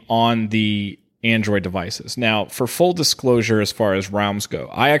game on the Android devices. Now, for full disclosure, as far as ROMs go,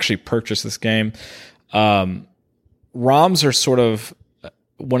 I actually purchased this game. ROMs are sort of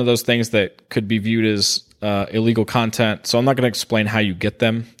one of those things that could be viewed as illegal content. So I'm not going to explain how you get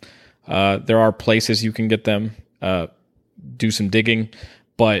them. There are places you can get them. Do some digging,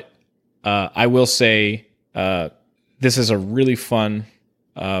 but I will say this is a really fun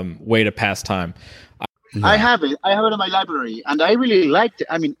way to pass time. I have it in my library, and I really liked it.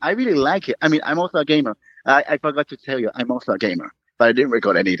 I really like it. I'm also a gamer. I forgot to tell you, I'm also a gamer, but I didn't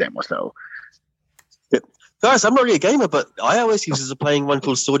record any demo, so. Guys, I'm not really a gamer, but iOS users are playing one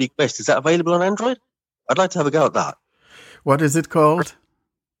called Swordy Quest. Is that available on Android? I'd like to have a go at that. What is it called?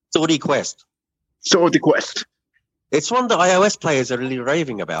 Swordy Quest. Swordy Quest. It's one that iOS players are really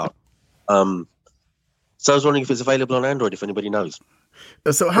raving about. So I was wondering if it's available on Android, if anybody knows.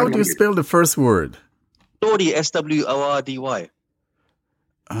 So how do you spell the first word? Swordy, S-W-O-R-D-Y.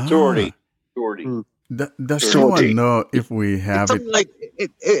 Swordy. Does anyone know if we have it?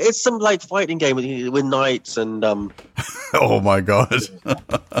 It's some like fighting game with knights and... Oh my God.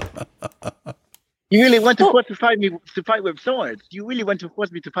 You really want to force me to fight with swords? You really want to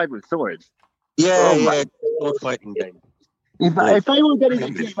force me to fight with swords? Yeah, it's a fighting game. If I will get into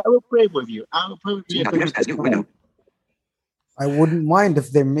the game, I will play with you. I will play with you. I wouldn't mind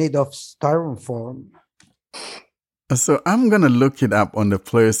if they're made of styrofoam. So I'm going to look it up on the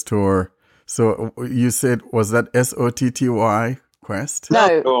Play Store. So you said, was that SOTTY Quest? No,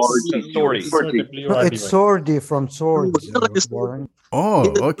 it's Swordy. It's Swordy from Swords.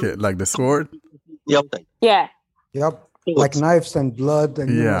 Oh, okay. Like the sword? Yep. Yeah. Yep. Like knives and blood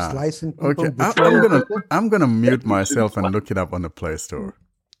and slicing people. Okay, I'm gonna mute myself and look it up on the Play Store.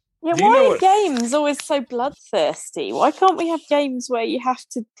 Yeah, why are games always so bloodthirsty? Why can't we have games where you have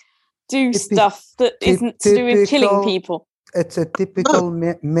to do stuff that isn't to do with killing people? It's a typical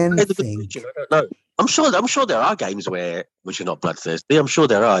men thing. I don't know. I'm sure there are games which are not bloodthirsty. I'm sure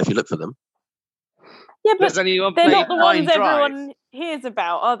there are if you look for them. Yeah, but they're not the ones everyone hears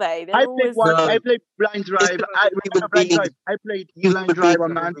about, are they? I played Blind Drive. I played Blind Drive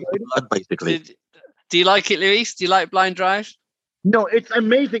on Android. Basically. Do you like it, Luis? Do you like Blind Drive? No, it's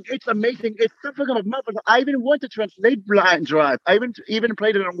amazing. It's amazing. It's something of a mother. I even want to translate Blind Drive. I even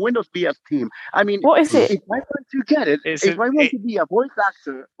played it on Windows BS Team. What is it? If I want to get it, if I want to be a voice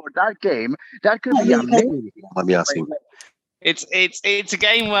actor for that game, that could be amazing. I'm asking. It's a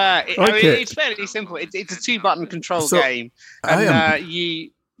game where I mean, it's fairly simple. It's a 2-button control game, and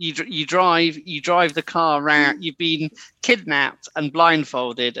you drive the car around. You've been kidnapped and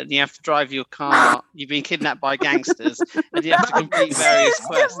blindfolded, and you have to drive your car. You've been kidnapped by gangsters, and you have to complete various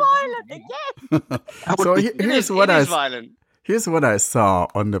quests. So here's what I saw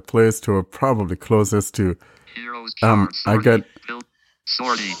on the Play Store, probably closest to. I got.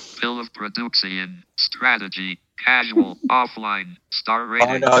 Sortie, bill of production, strategy, casual, offline, star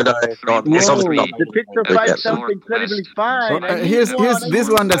rating. The picture fight sounds incredibly fine. Here's this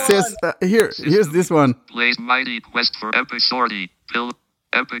one that says here's this one. Plays mighty quest for epic sortie, bill,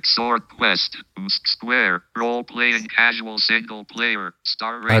 epic sword quest, square, role playing, casual, single player,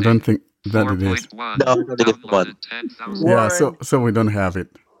 star rating. I don't think that it is. No, I don't think it's one. Yeah, so we don't have it.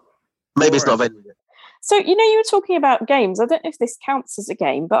 Maybe it's not available. So, you were talking about games. I don't know if this counts as a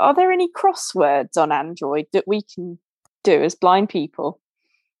game, but are there any crosswords on Android that we can do as blind people?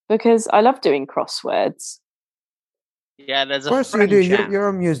 Because I love doing crosswords. Yeah, there's Of course you do. You're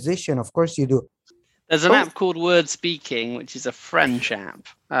a musician. Of course you do. There's an app called Word Speaking, which is a French app.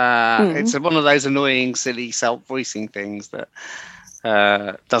 It's one of those annoying, silly self-voicing things that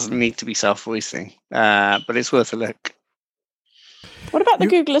doesn't need to be self-voicing, but it's worth a look. What about the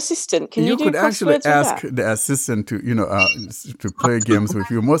Google Assistant? Can you do could actually crosswords ask with that? the assistant to to play games with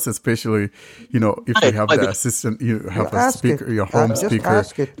you. Most especially, if you have the assistant, you have a speaker, your home speaker.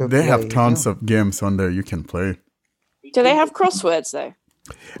 They have tons of games on there you can play. Do they have crosswords though?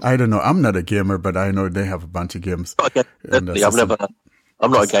 I don't know. I'm not a gamer, but I know they have a bunch of games. Okay. I'm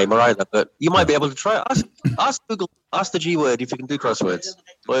not a gamer either, but you might be able to try it. Ask Google, ask the G word if you can do crosswords.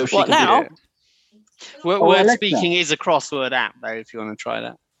 Well, What now? Word Alexa. Speaking is a crossword app, though, if you want to try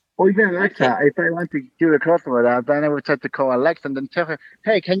that. Or even Alexa, if I want to do a crossword, then I would try to call Alexa and then tell her,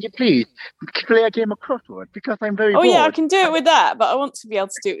 hey, can you please play a game of crossword? Because I'm very bored. Yeah, I can do it with that, but I want to be able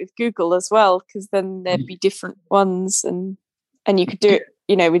to do it with Google as well, because then there'd be different ones, and you could do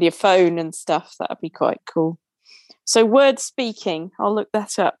it, with your phone and stuff. That'd be quite cool. So Word Speaking, I'll look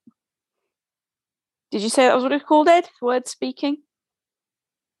that up. Did you say that was what it's called, Ed? Word Speaking?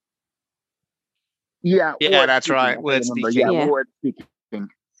 Yeah, that's right. Word Speaking. Yeah, Word Speaking.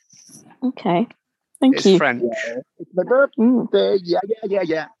 Okay. Thank you. It's French. It's my birthday.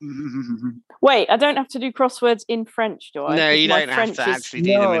 Yeah. Wait, I don't have to do crosswords in French, do I? No, 'Cause you my don't have French to is- actually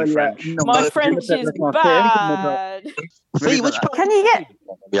do them in French. My French is bad. Can you get...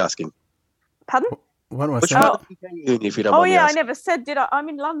 Be asking. Pardon? What was Which that? part if you don't Oh, mind me yeah, I asking? never said, did I? I'm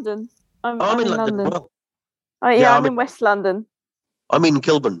in London. I'm I'm in in London. Well, Oh, yeah, Yeah, I'm in West London. I'm in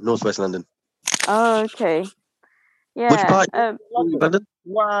Kilburn, northwest London. Oh, okay. Yeah. Which part? London?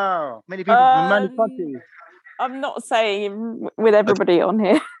 Wow. Many people from many countries. I'm not saying with everybody on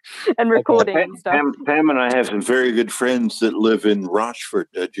here and recording and stuff. Pam and I have some very good friends that live in Rochford,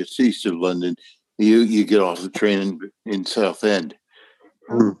 just east of London. You get off the train in Southend.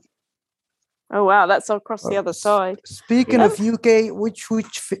 Oh wow, that's across the other side. Speaking of UK, which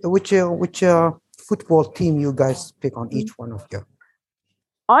football team you guys pick on each one of you?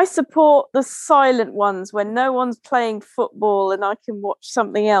 I support the silent ones when no one's playing football and I can watch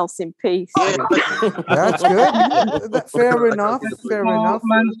something else in peace. That's good. Fair enough. Fair enough.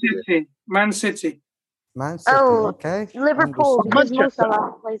 Man City. Man City. Oh, Okay. Liverpool, because Mo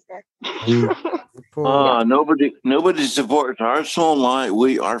Salah plays there. Nobody supports Arsenal.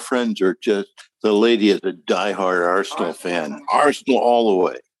 Our friends are just, the lady is a diehard Arsenal fan. Arsenal all the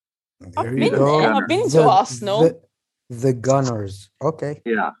way. There you go. I've been to Arsenal. The Gunners. Okay.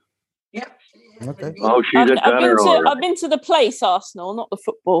 Yeah. Okay. Oh, she's a Gunner. I've been to the place Arsenal, not the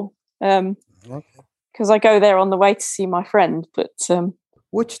football. Because I go there on the way to see my friend. But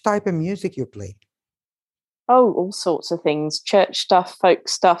which type of music you play? Oh, all sorts of things: church stuff, folk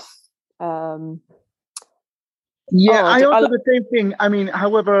stuff. I also the same thing. I mean,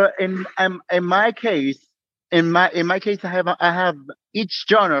 however, in my case, I have each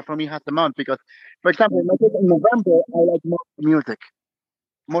genre for me has a month because, for example, in November I like more music,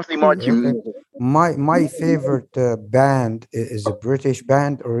 mostly marching music. My favorite band is a British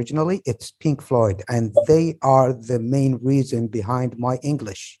band originally. It's Pink Floyd, and they are the main reason behind my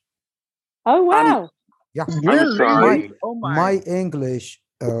English. Oh wow! Yeah, really? My English.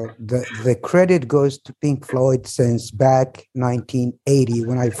 The credit goes to Pink Floyd since back 1980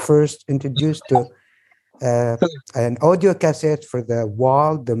 when I first introduced to an audio cassette for The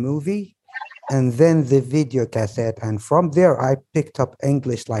Wall, the movie, and then the video cassette. And from there, I picked up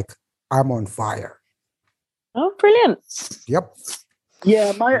English like I'm on fire. Oh, brilliant! Yep.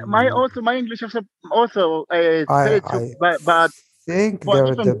 Yeah, my English also but think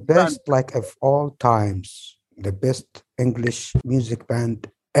they're the best, like of all times. The best English music band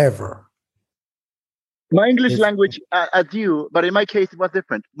ever. My English language, as you, but in my case, it was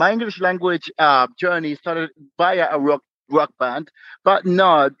different. My English language journey started via a rock band, but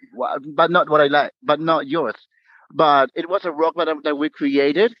not what I like, but not yours. But it was a rock band that we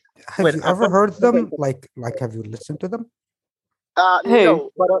created. Have you ever heard them? Like, have you listened to them?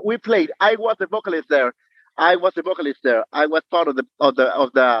 No, but we played. I was the vocalist there. I was part of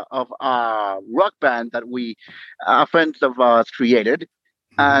rock band that we friends of us created,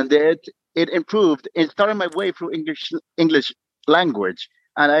 and it improved. It started my way through English language,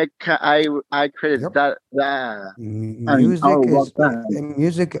 and I credit that.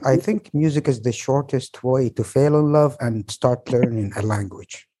 Music. I think music is the shortest way to fall in love and start learning a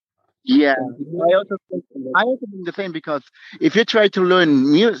language. Yeah, I also think the same, because if you try to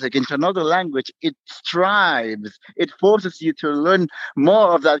learn music into another language, it strives. It forces you to learn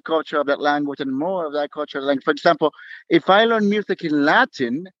more of that culture, of that language, and more of that culture. Like, for example, if I learn music in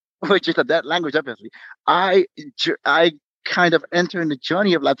Latin, which is a dead language, obviously, I kind of enter in the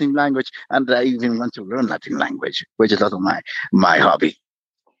journey of Latin language, and I even want to learn Latin language, which is also my hobby.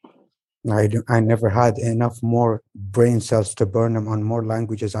 I never had enough more brain cells to burn them on more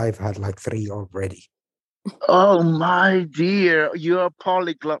languages. I've had like 3 already. Oh my dear, you're a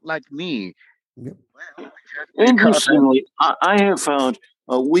polyglot like me. Yep. Interestingly, I have found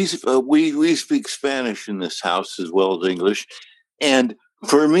we speak Spanish in this house as well as English, and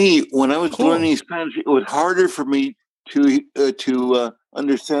for me, when I was learning Spanish, it was harder for me to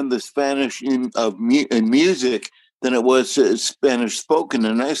understand the Spanish in music than it was Spanish spoken,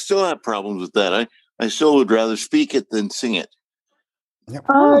 and I still have problems with that. I still would rather speak it than sing it. Yep.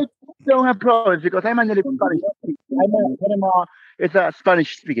 I don't have problems because I'm a native Spanish speaker. It's a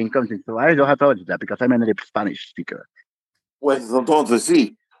Spanish-speaking country, so I don't have problems with that because I'm a native Spanish speaker. Pues entonces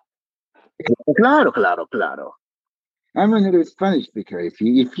sí. Claro. I'm a native Spanish speaker. If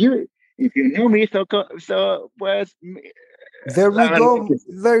you know me, so pues.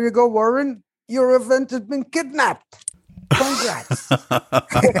 There you go, Warren. Your event has been kidnapped. Congrats.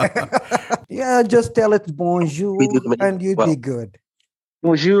 Yeah, just tell it bonjour and you'd be good.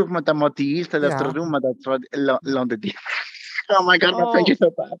 Bonjour, madame Matisse, Oh my God, my French is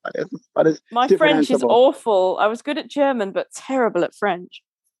so bad. My French is awful. I was good at German, but terrible at French.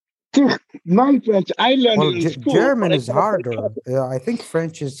 My French, I learned in school. German is harder. I think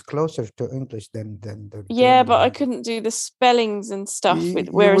French is closer to English than the German. But I couldn't do the spellings and stuff.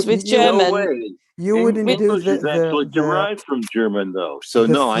 Whereas with German, you wouldn't do English is actually derived from German, though. So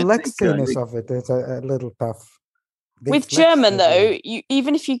the no, flexiness of it is a little tough. With German, though,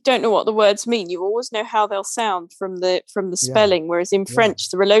 even if you don't know what the words mean, you always know how they'll sound from the spelling. Whereas in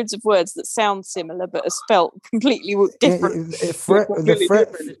French, there are loads of words that sound similar but are spelt completely different. French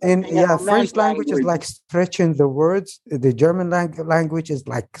language is like stretching the words. The German language is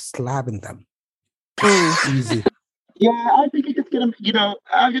like slabbing them. Easy. Yeah, I think I just get them.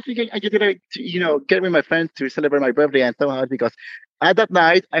 I'm just thinking I just gotta, get with my friends to celebrate my birthday and so on, because at that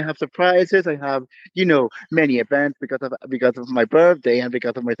night I have surprises. I have, many events because of my birthday and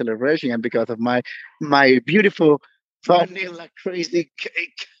because of my celebration and because of my beautiful vanilla crazy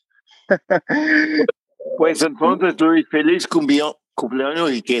cake. Pues entonces, Luis, feliz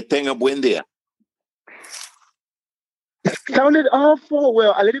cumpleaños y que tenga buen día. Sounded awful.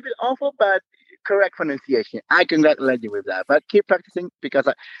 Well, a little bit awful, but correct pronunciation. I congratulate you with that. But keep practicing because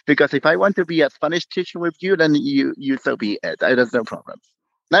if I want to be a Spanish teacher with you, then you so be it. There's no problem.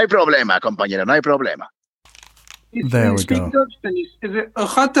 No hay problema, compañero. No hay problema. There we go. Dutch, then is it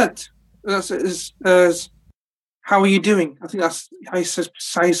Hatat? That's how are you doing? I think that's how you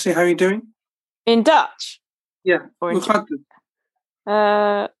say how are you doing in Dutch. Yeah. Who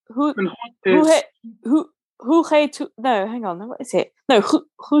heet to? No, hang on. What is it? No,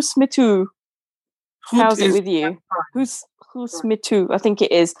 who's me too? How's it with you? Who's me too? I think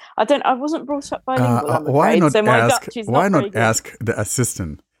it is. I wasn't brought up bilingual. I'm afraid. Why not ask the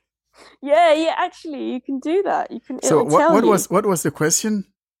assistant? Yeah. Actually, you can do that. You can. So what was the question?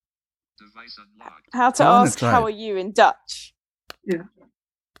 How to ask how are you in Dutch? Yeah.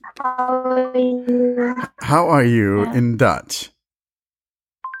 How are you in Dutch?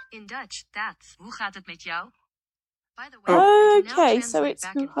 In Dutch, that's hoe gaat het met jou? By the way, okay, so it's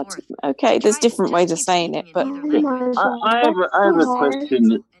okay. There's different ways of saying it, but I have a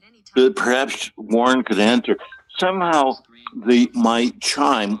question that perhaps Warren could answer. Somehow, my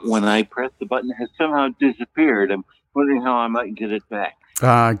chime when I press the button has somehow disappeared. I'm wondering how I might get it back.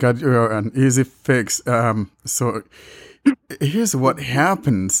 Got you an easy fix. So here's what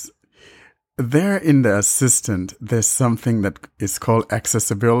happens. There in the assistant, there's something that is called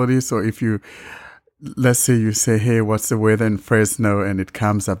accessibility. So if you let's say you say, hey, what's the weather in Fresno? And it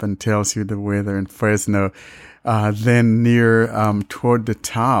comes up and tells you the weather in Fresno. Then near toward the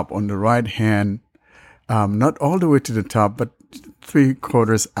top on the right hand, not all the way to the top, but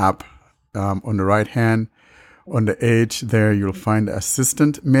 3/4 up on the right hand, on the edge there, you'll find the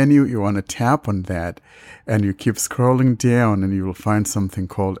assistant menu. You want to tap on that, and you keep scrolling down, and you will find something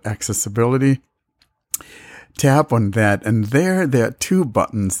called accessibility. Tap on that, and there are 2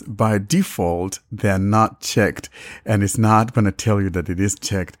 buttons. By default, they're not checked, and it's not going to tell you that it is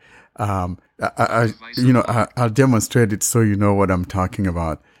checked. I'll demonstrate it so you know what I'm talking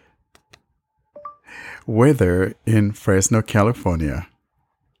about. Weather in Fresno, California.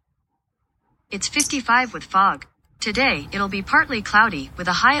 It's 55 with fog. Today, it'll be partly cloudy with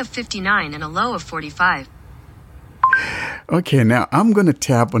a high of 59 and a low of 45. Okay, now I'm going to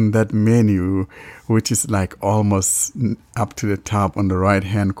tap on that menu, which is like almost up to the top on the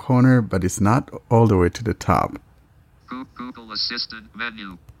right-hand corner, but it's not all the way to the top. Google Assistant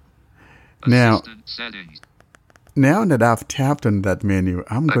menu. Now, Settings. now that I've tapped on that menu,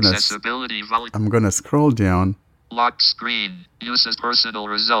 I'm Accessibility gonna scroll down. Lock screen. Uses personal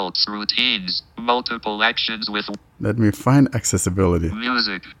results. Routines. Multiple actions with Let me find accessibility.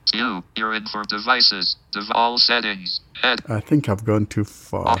 music. You're in for devices. All settings. Head. I think I've gone too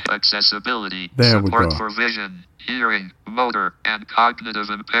far. Off accessibility. There we Support go. for vision, hearing, motor, and cognitive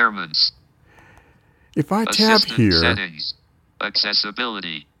impairments. If I tap Assistant here, settings.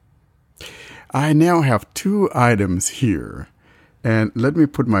 Accessibility. I now have 2 items here. And let me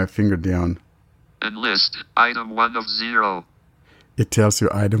put my finger down. Enlist. Item 1 of 0. It tells you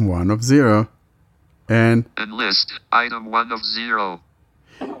item 1 of 0. And Enlist. Item 1 of 0.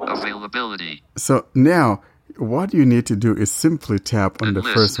 Availability. so now what you need to do is simply tap on the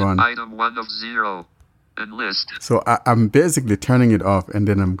Enlist. first one. Item 1 of 0. Enlist. So I'm basically turning it off, and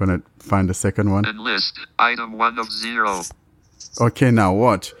then I'm going to find the second one. Enlist. Item 1 of 0. Okay, now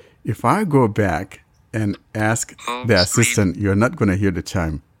watch. If I go back and ask the assistant, you're not going to hear the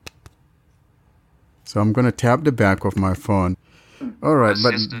chime. So I'm going to tap the back of my phone. All right,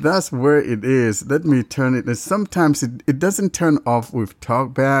 but that's where it is. Let me turn it. Sometimes it doesn't turn off with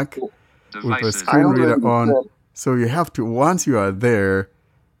TalkBack, with a screen reader on. So you have to, once you are there,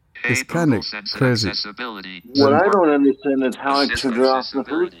 it's kind of crazy. What I don't understand is how I turned it off in the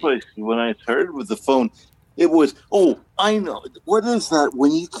first place. When I started with the phone, it was, I know. What is that?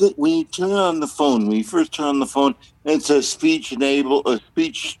 When you turn on the phone, when you first turn on the phone, it says speech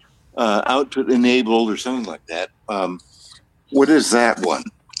output enabled or something like that. What is that one?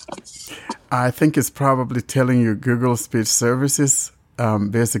 I think it's probably telling you Google Speech Services.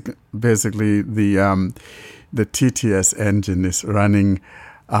 Basically, the TTS engine is running.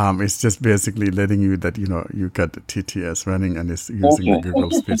 It's just basically letting you that you got the TTS running and it's using the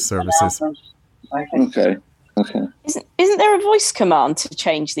Google Speech Services. Okay. Isn't there a voice command to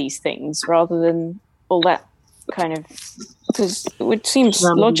change these things rather than all that kind of? Because it seems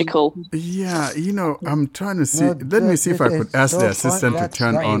logical. Yeah, I'm trying to see. Let me see if I could ask the assistant to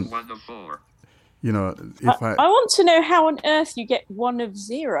turn on. If I want to know how on earth you get 1 of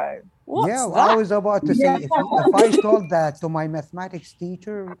 0. What's that? I was about to say, if I told that to my mathematics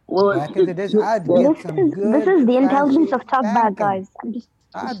teacher back in the days, I'd get some good. This is the intelligence of TalkBack, guys.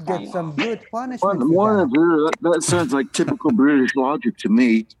 I'd get some good punishment. That sounds like typical British logic to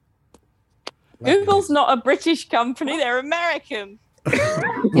me. Google's not a British company; they're American.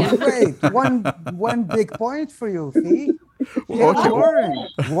 Great, one big point for you, Fee.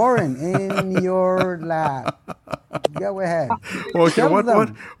 Warren, in your lab. Go ahead. Okay,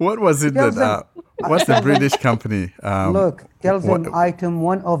 what was it that? What's the British company? Look, tells them item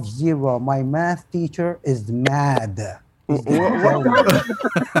 1 of 0. My math teacher is mad. He's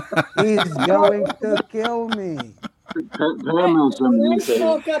going to kill me.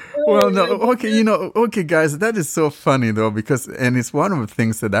 Well, no, okay, guys, that is so funny though, and it's one of the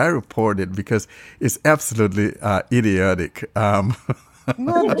things that I reported because it's absolutely idiotic.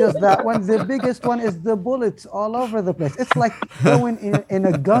 Not just that one. The biggest one is the bullets all over the place. It's like going in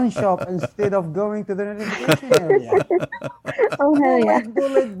a gun shop instead of going to the notification area. Oh hell yeah!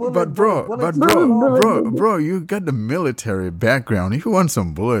 But bro, you got the military background. You want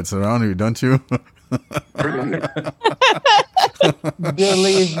some bullets around you, don't you?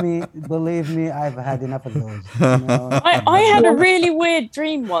 Believe me, I've had enough of those. I had a really weird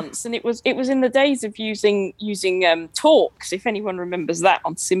dream once, and it was in the days of using Talks, if anyone remembers that,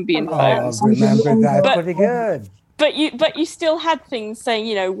 on Symbian phones. Remember that? Pretty good. But you still had things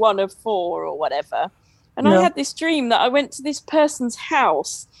saying 1 of 4 or whatever. And I had this dream that I went to this person's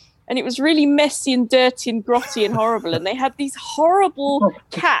house, and it was really messy and dirty and grotty and horrible, and they had these horrible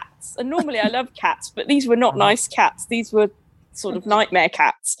cats cats, and normally I love cats, but these were not nice cats. These were sort of nightmare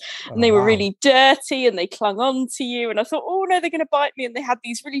cats, and they were really dirty, and they clung on to you. And I thought, oh no, they're going to bite me. And they had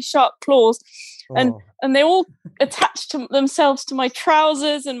these really sharp claws, and they all attached themselves to my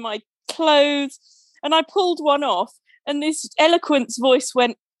trousers and my clothes. And I pulled one off, and this eloquence voice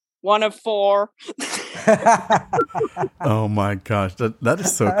went, 1 of 4. Oh my gosh, that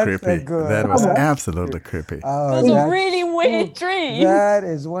is so creepy. That was absolutely creepy. It was a really weird dream. That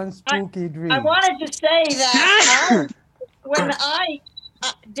is one spooky dream. I wanted to say that when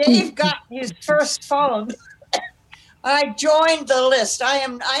Dave got his first phone, I joined the list. I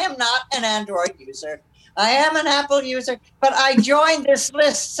am not an Android user. I am an Apple user, but I joined this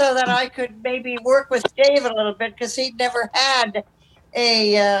list so that I could maybe work with Dave a little bit, because he'd never had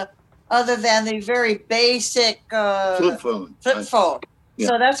a other than the very basic flip phone. Yeah.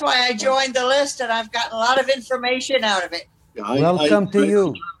 So that's why I joined the list, and I've gotten a lot of information out of it. Welcome to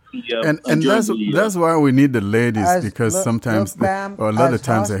you. And that's why we need the ladies, because sometimes or a lot of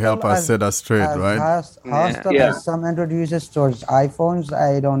times they help us set us straight, right? Hostile as some Android users towards iPhones,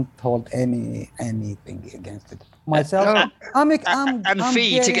 I don't hold anything against it. Myself, I'm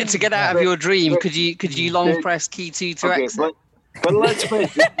Fee, to get out of your dream, could you long press key 2 to exit? But let's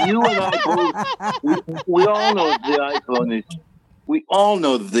face it, you and I both, we all know that the iPhone is. We all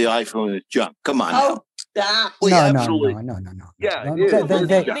know that the iPhone is junk. Come on. Oh, stop! No. Yeah,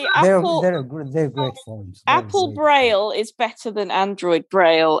 they're great phones. Apple Braille is better than Android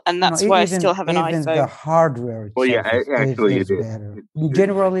Braille, and that's why I still have an even iPhone. The hardware. Well, yeah, actually, is better.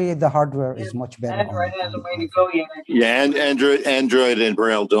 Generally, the hardware is much better. Android has a way to go yet. Yeah, and Android and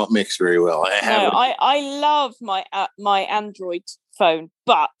Braille don't mix very well. I love my Android phone,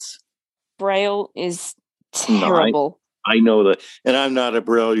 but Braille is terrible. I know that, and I'm not a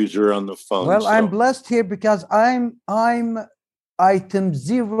Braille user on the phone. Well, I'm blessed here because I'm item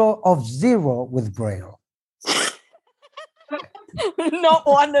 0 of 0 with Braille. Not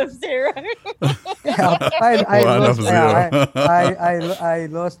 1 of 0. I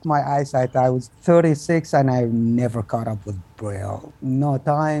lost my eyesight. I was 36 and I never caught up with Braille. No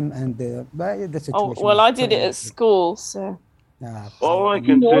time, and the situation. Oh well, I did it at school, so. All I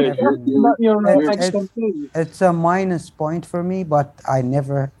can say it's a minus point for me, but I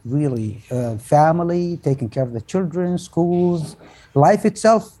never really family, taking care of the children, schools, life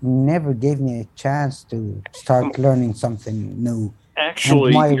itself never gave me a chance to start learning something new.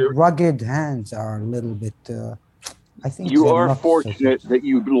 Actually, and my rugged hands are a little bit. I think you are fortunate that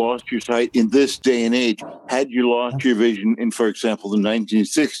you lost your sight in this day and age. Had you lost your vision in, for example, the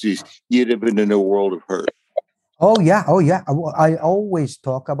 1960s, you'd have been in a world of hurt. Oh yeah. I always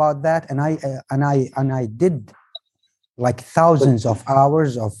talk about that, and I did like thousands of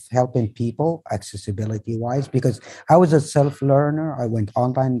hours of helping people accessibility wise, because I was a self-learner. I went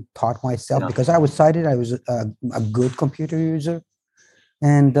online, taught myself because I was sighted. I was a good computer user,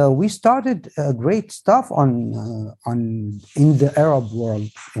 and we started great stuff on in the Arab world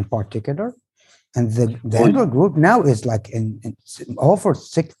in particular. And the Android group now is like in over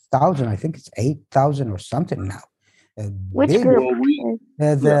 6,000. I think it's 8,000 or something now. Which group?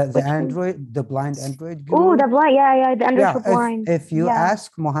 The blind Android group. Oh, the blind, the Android for blind. If you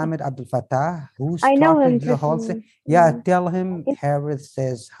ask Mohammed Abdul Fattah, who's I know him, the whole thing, tell him Harith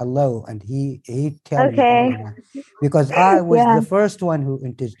says hello, and he tells you because I was the first one who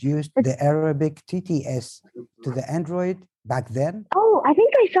introduced the Arabic TTS to the Android back then. Oh, I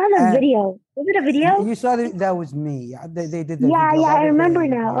think I saw that video. Was it a video? You saw that was me. Yeah, they did the video. I remember day.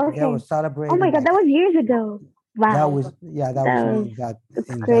 now. Okay. They were celebrating. Oh my God, that was years ago. Wow. That was me.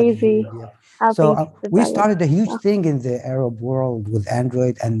 That's crazy. So we started a huge thing in the Arab world with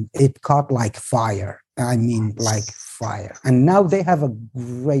Android, and it caught like fire. I mean, like fire. And now they have a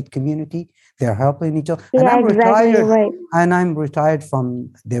great community. They're helping each other. And I'm retired. And I'm retired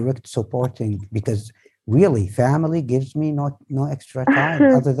from direct supporting because really family gives me no extra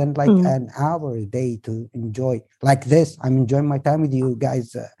time other than like an hour a day to enjoy like this. I'm enjoying my time with you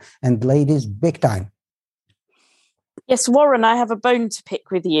guys and ladies big time. Yes, Warren, I have a bone to pick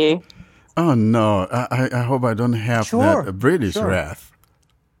with you. Oh no, I hope I don't have that British wrath.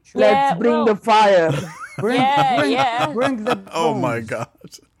 Let's bring the fire. Bring the bones. Oh my God.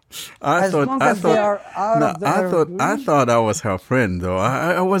 I thought I was her friend though.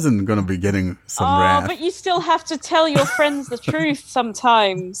 I wasn't gonna be getting some wrath. But you still have to tell your friends the truth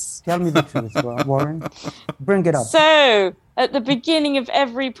sometimes. Tell me the truth, Warren. Bring it up. So at the beginning of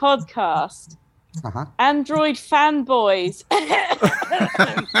every podcast, Android fanboys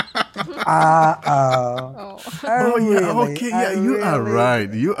Oh yeah, okay, yeah, you are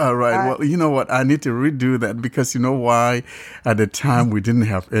right. You are right. Well, you know what? I need to redo that because you know why? At the time, we didn't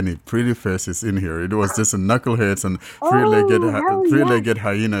have any pretty faces in here. It was just knuckleheads and three-legged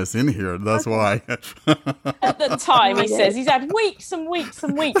hyenas in here. That's why. At the time, he says he's had weeks and weeks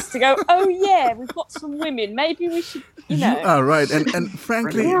and weeks to go. Oh yeah, we've got some women. Maybe we should, You are right, and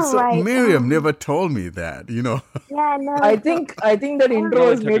frankly, Miriam never told me that. You know. Yeah, no. I think that intro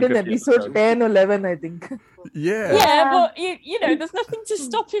was made in episode 10, 11, I think. Yeah. Yeah, but you know, there's nothing to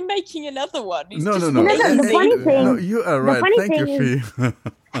stop him making another one. He's No. just The funny thing. No, you are right. Thank you, Fee.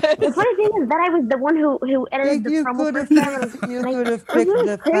 The funny thing is that I was the one who edited the promo for Sam. You could have picked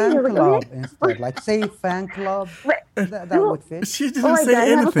the fan club instead. Like, say fan club. That would fit. She didn't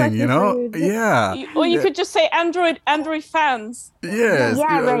say anything, you know? Yeah. Or you could just say Android fans. Yes.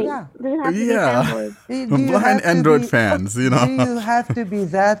 Yeah, right. Doesn't have to be fanboys. Blind Android fans, you know? Do you have to be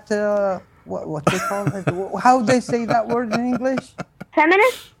that, what they call it? How they say that word in English?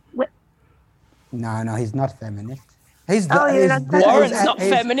 Feminist? No, he's not feminist. Warren's not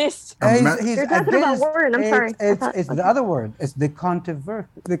feminist. You're talking about Warren. I'm sorry. It's the other word. It's the counter. The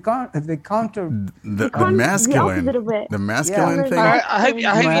masculine. The masculine thing. I hope you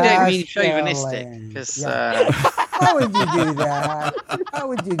don't mean chauvinistic, because. How would you do that? How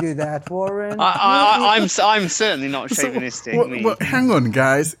would you do that, Warren? I'm certainly not chauvinistic. Well, hang on,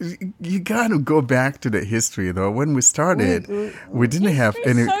 guys. You got to go back to the history, though. When we started, we didn't have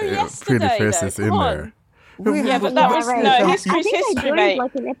any pretty faces in there. Yeah, but that was history's history, mate.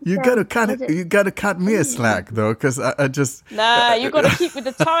 You gotta cut me a slack though, because I just. Nah, you got to keep with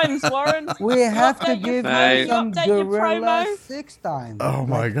the times, Warren. We have to give him some Gorilla promo. 6 times. Oh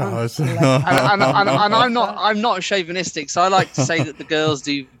my gosh! and I'm not chauvinistic, so I like to say that the girls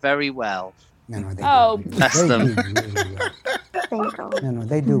do very well. Bless them. No,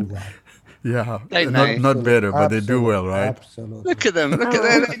 they do well. Yeah, They not better, but they do well, right? Absolutely. Look at them! Look at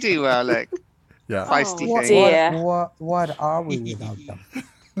them! They do well. Look. Yeah. Feisty thing. What are we without them?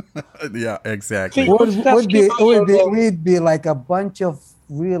 Yeah, exactly. We'd be like a bunch of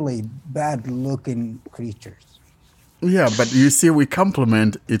really bad-looking creatures. Yeah, but you see, we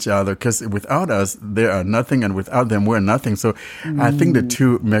complement each other because without us, they are nothing, and without them, we're nothing. So I think the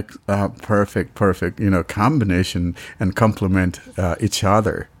two make perfect, combination and complement each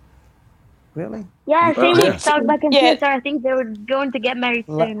other. Really? Yeah, same with Talkback and CSR. I think they were going to get married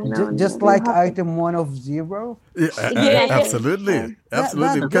soon. Just like item 1 of 0. Yeah, absolutely. Because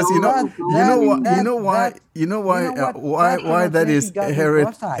you know why that is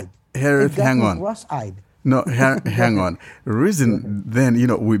Herod. Hang on. Cross-eyed. No, hang on. The reason then,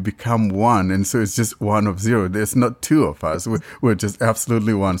 we become one, and so it's just 1 of 0. There's not 2 of us. We're just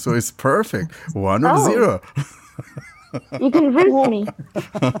absolutely 1. So it's perfect. 1 of 0. You convinced me.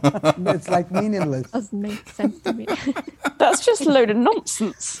 It's like meaningless. Doesn't make sense to me. That's just a load of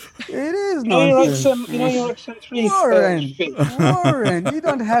nonsense. It is nonsense. Warren, you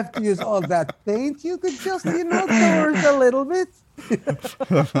don't have to use all that paint. You could just, color a little bit.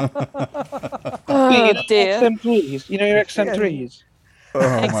 Oh dear. XM3s. You know your XM3s?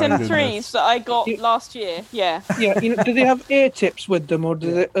 XM3s that I got last year. Yeah. Yeah. Do they have ear tips with them, or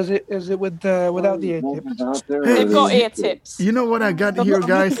is it with without the ear tips? They've got ear tips. You know what I got here,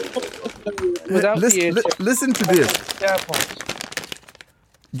 guys? Listen to this.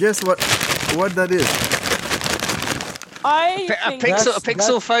 Guess what that is? I think a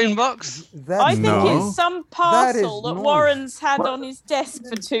Pixel phone box. I think it's some parcel that Warren's had on his desk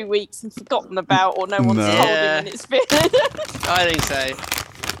for 2 weeks and forgotten about, or no one's told him, and it's been. I think so.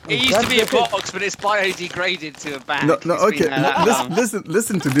 It used to be a box, but it's biodegraded to a bag. No, okay.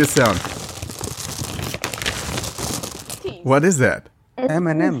 Listen to this sound. What is that?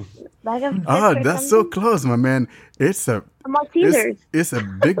 M&M. That's so close, my man. It's a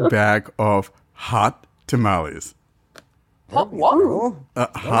big bag of hot tamales. What?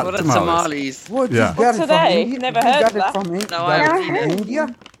 Hot what are tamales? What yeah. What's today? Never heard of that. No, I haven't seen it. India?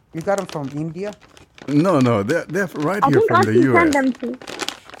 You got them from India? No, they're right here from the US.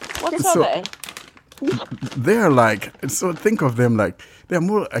 What are they? They're like, so think of them like, they're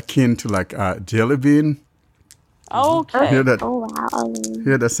more akin to like jelly bean. Okay. Hear that? Oh, wow.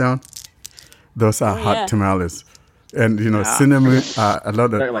 Hear that sound? Those are hot tamales. And, cinnamon, a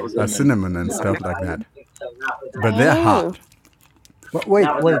lot of cinnamon and stuff like that. But they're hot. But wait.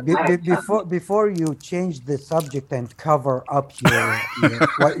 Before you change the subject and cover up your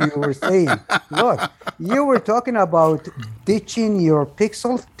what you were saying, look, you were talking about ditching your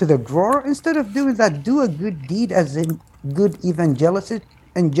pixel to the drawer. Instead of doing that, do a good deed, as in good evangelist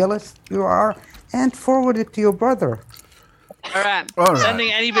you are, and forward it to your brother. All right. All right.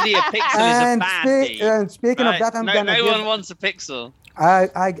 Sending anybody a pixel is a And, bad spe- deed. and speaking of Right? that, I'm no gonna give. one wants a pixel.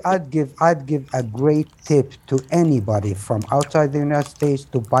 I'd give a great tip to anybody from outside the United States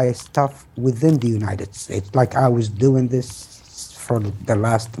to buy stuff within the United States. Like I was doing this for the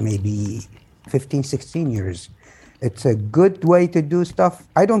last maybe 15, 16 years. It's a good way to do stuff.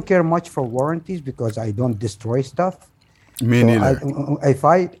 I don't care much for warranties because I don't destroy stuff. Me neither. If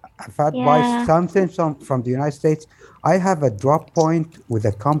I buy Yeah. something from the United States, I have a drop point with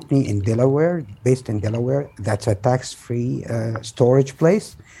a company in Delaware, based in Delaware. That's a tax-free storage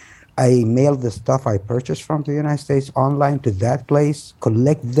place. I mail the stuff I purchased from the United States online to that place,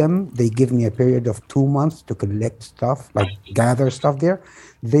 collect them. They give me a period of 2 months to collect stuff, like gather stuff there.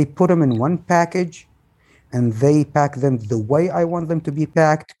 They put them in one package, and they pack them the way I want them to be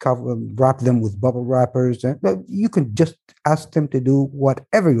packed, wrap them with bubble wrappers. And you can just ask them to do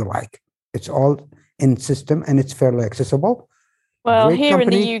whatever you like. It's all in system, and it's fairly accessible. Well, Great here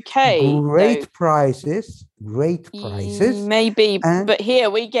company, in the UK, great prices, maybe, and- but here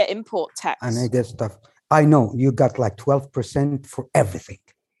we get import tax. and I get stuff. I know you got like 12% for everything.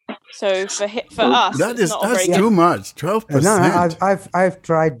 So for us, That's it's not a very too good- much. 12%. No, I've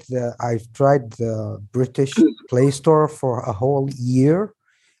tried the British Play Store for a whole year,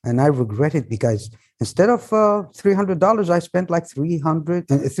 and I regret it because instead of $300, I spent like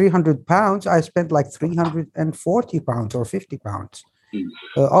 300 pounds. I spent like 340 pounds or 50 pounds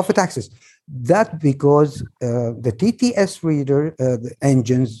off the taxes. That because the TTS reader, the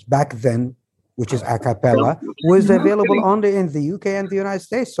engines back then, which is a cappella, was available only in the UK and the United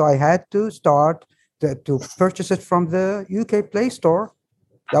States. So I had to start to purchase it from the UK Play Store.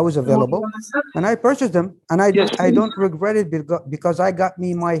 That was available, and I purchased them, and I don't regret it because I got me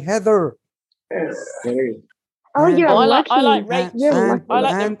my Heather. Oh, you're lucky. I like Rachel.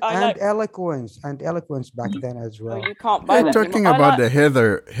 And Eloquence back then as well. You can't buy that Talking anymore. about the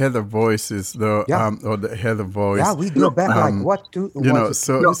Heather voices, though, or the Heather voice. Yeah, we go back like what?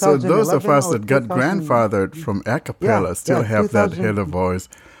 So those of us that got 2011 grandfathered from a cappella still have that 2000. Heather voice.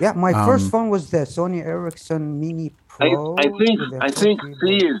 Yeah, my first phone was the Sony Ericsson Mini Pro. I think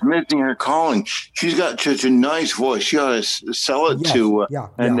she is missing her calling. She's got such a nice voice. She ought to sell it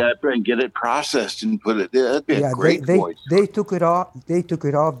and get it processed and put it there. That'd be a great voice. They took it off. They took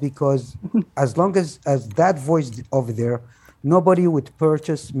it off because as long as that voice over there, nobody would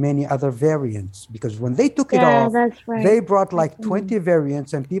purchase many other variants. Because when they took it off, that's right. they brought like 20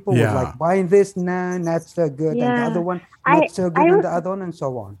 variants, and people were like buying this, nah, not so good, and the other one not so good, and the other one, and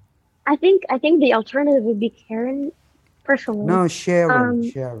so on. I think the alternative would be Karen. Personally, No, Sharon.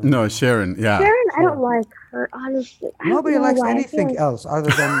 No, Sharon. Yeah. Sharon, I don't like her honestly. I don't Nobody know likes why. I feel anything like- else other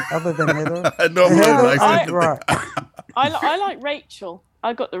than Heather. Nobody Heather, likes I- anything. right. I like Rachel.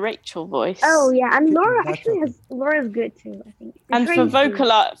 I got the Rachel voice. Oh yeah, and Laura actually Laura's good too. I think. And It's for very good.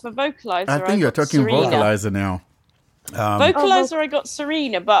 vocalizer, I think you're got talking Serena. vocalizer now. Vocalizer, I got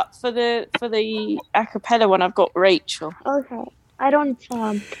Serena, but for the a cappella one, I've got Rachel. Okay, I don't.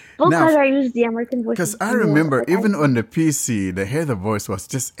 Vocalizer, I use the American voice. Because I remember even on the PC, the Heather voice was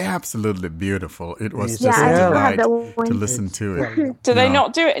just absolutely beautiful. It was Yeah, just I a still have delight that one. to listen to it. Do they No.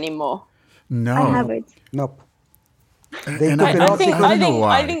 not do it anymore? No. I have it. Nope. And I don't know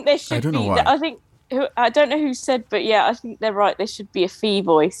why. I think there should I don't know be. why. I think I don't know who said, but yeah, I think they're right. There should be a fee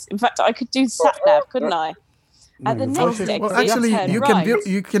voice. In fact, I could do SatNav, couldn't I? At the next exit, Well, actually, turn you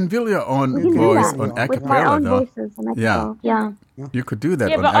right. can build your own We can do voice that on with my acapella, own though. voices and Yeah, yeah. you could do that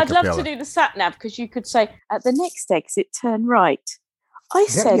Yeah, on but I'd love to acapella. do the SatNav because you could say at the next exit, turn right. I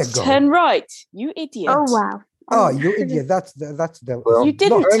There said you go. turn right, you idiot. Oh wow. Oh, you idiot! That's the. You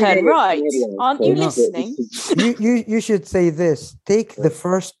didn't Look, turn right. Aren't you No. listening? You should say this. Take the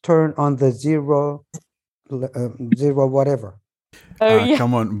first turn on the zero whatever. Oh yeah.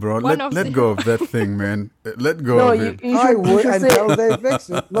 Come on, bro. One Let of let the- go of that thing, man. Let go No, of you, it. you I would until they fix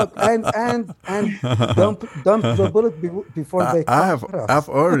it. Look, and dump the bullet before they. I've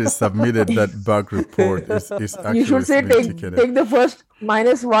already submitted that bug report. It's actually You should say ridiculous. take the first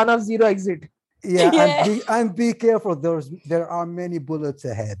 -1 of 0 exit. Yeah, Yeah. And be careful. There are many bullets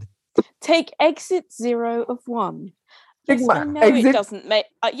ahead. Take exit 0 of 1. Yes, I know it exit- doesn't make.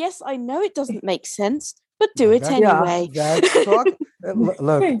 Yes, I know it doesn't make sense, but do it That- anyway. That's talk.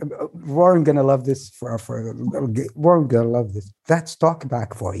 Look, Warren gonna love this. Warren gonna love this. That's talk back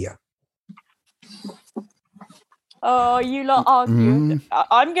for you. Oh, you lot argued. Mm.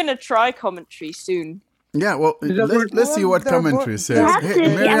 I'm going to try commentary soon. Yeah, well, let's see what commentary You says. have Hey, to.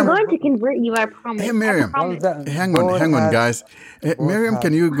 I'm Miriam, going to convert you. I promise. Hey, Miriam. I promise. hang on, guys. Miriam,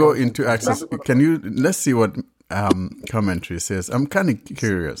 can you go into access? Let's see what commentary says. I'm kind of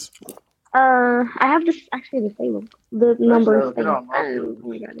curious. I have this actually the same one. The number thing.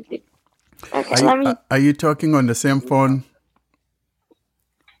 Okay, let me. Are you talking on the same phone?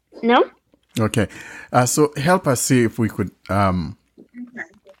 No. Okay. So help us see if we could. Does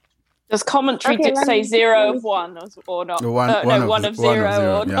commentary Okay, let say me- 0 of 1 or not? One of 0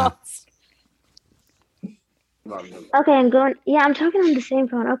 or yeah. not? Okay, I'm going. Yeah, I'm talking on the same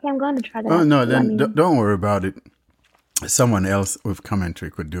phone. Okay, I'm going to try that. Oh no, Let then me- don't worry about it. Someone else with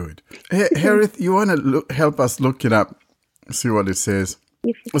commentary could do it. Hey, Harith, you want to help us look it up, see what it says?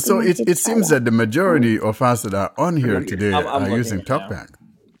 So it seems that the majority of us that are on here today I'm are looking using at it now. TalkBack.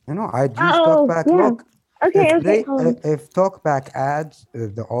 You know, I use Oh, TalkBack. yeah. Look, Okay, hold on. if TalkBack adds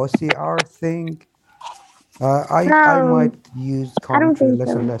the OCR thing, I No, might use I don't commentary think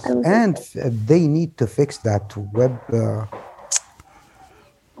less so. and less. I don't And they need to fix that web,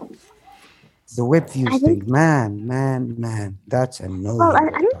 the web views I think- thing. Man, that's annoying. Well, I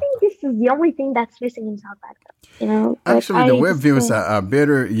don't think this is the only thing that's missing in TalkBack, though. You know, but Actually, the I web just, views are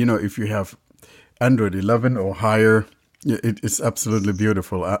better, if you have Android 11 or higher. It's absolutely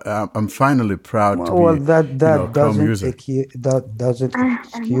beautiful. I'm finally proud to Well, be that Chrome doesn't user. doesn't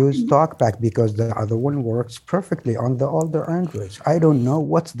excuse TalkBack because the other one works perfectly on the older Androids. I don't know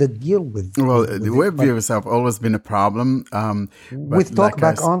what's the deal with. Well, with the it, web but views have always been a problem. with but like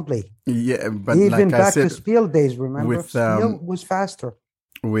I TalkBack s- only. Yeah, but Even like I back to said, Spiel days, remember? with Spiel was faster.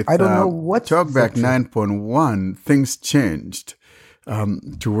 with I don't know what's the TalkBack trick. 9.1, things changed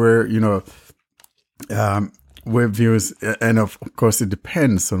to where web views, and of course it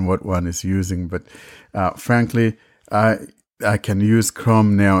depends on what one is using. But frankly, I can use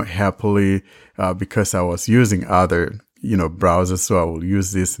Chrome now happily because I was using other browsers, so I will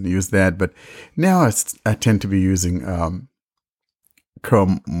use this and use that. But now I tend to be using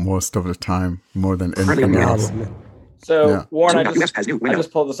Chrome most of the time, more than anything else. So, Yeah. Warren, I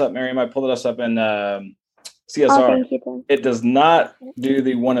just pulled this up, Miriam. I pulled this up in CSR. Oh, thank you, Dan. It does not do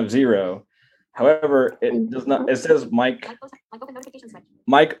the 1 of 0. However, it does not. It says mic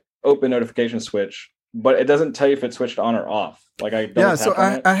open notification switch, but it doesn't tell you if it's switched on or off. Like I don't Yeah, tap so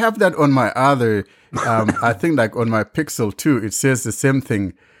on it. I have that on my other, I think like on my Pixel 2, it says the same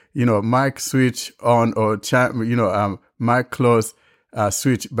thing, mic switch on or mic close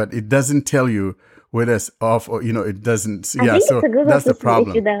switch, but it doesn't tell you whether it's off or, it doesn't. I Yeah, think so it's a Google that's the system issue,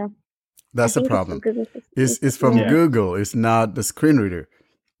 problem. though. That's the I think it's a problem. Google system It's from Yeah. Google. It's not the screen reader.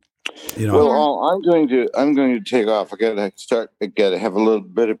 Well, I'm going to take off. I gotta have a little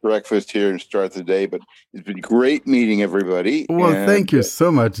bit of breakfast here and start the day. But it's been great meeting everybody. Well, and, thank you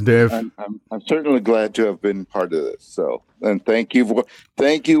so much, Dave. I'm certainly glad to have been part of this. So, and thank you,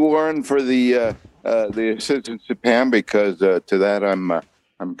 Warren, for the assistance to Pam, because to that I'm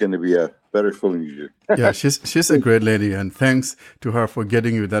going to be a better phone user. Yeah, she's a great lady, and thanks to her for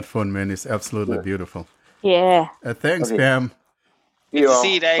getting you that phone, man. It's absolutely beautiful. Yeah. Thanks, Okay. Pam. Good to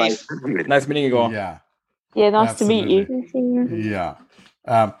see you, Dave. Nice meeting you all. Yeah. Yeah, nice to meet you. Yeah.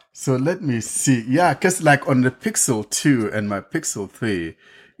 So let me see. Yeah, because like on the Pixel 2 and my Pixel 3,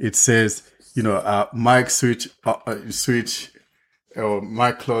 it says, mic switch or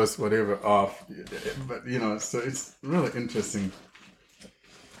mic close, whatever, off. But, so it's really interesting.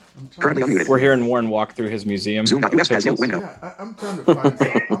 We're hearing Warren walk through his museum. Yeah, I'm trying to find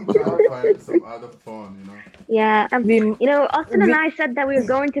some other phone, Yeah, Austin and I said that we were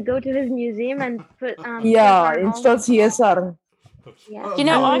going to go to his museum and put. Yeah, install CSR. Yeah. You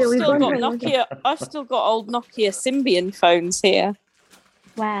know, I've we're still going got to- Nokia. I've still got old Nokia Symbian phones here.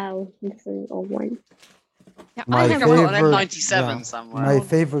 Wow, this is an old one. I think I've got an N97 somewhere. My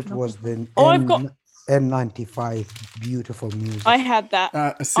favorite was the I've got- N95. Beautiful music. I had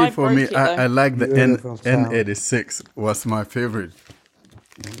that. See, for me, I like the Beautiful sound. N86 was my favorite.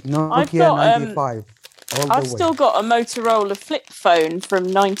 I've Nokia got, 95. All the I've way. still got a Motorola flip phone from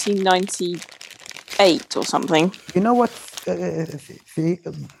 1998 or something. You know what? Yeah.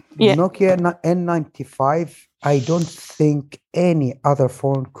 Nokia N95. I don't think any other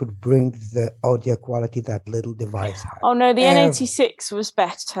phone could bring the audio quality that little device had. Oh no, the Ever. N86 was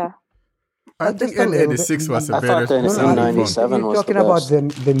better. I think Just a little N86 bit. was a I better thought the sounding N97 phone. You're talking about the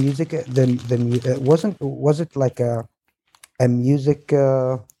music. Was it like a music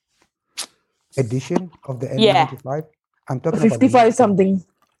edition of the Yeah. N95? I'm talking about 55 something.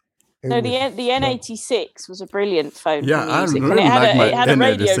 No, the N86 was a brilliant phone Yeah, for I music, really and it like my had a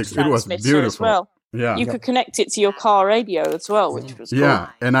radio N86. It was transmitter as beautiful. well. Yeah. You could connect it to your car radio as well, which was cool. Yeah,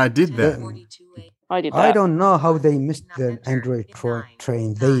 and I did that. I did that. I don't know how they missed the Android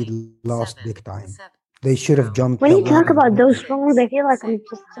train. They lost big time. They should have jumped. When the you talk gun. about those phones, I feel like I'm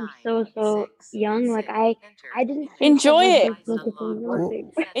so young. Like I didn't think Enjoy that it. was like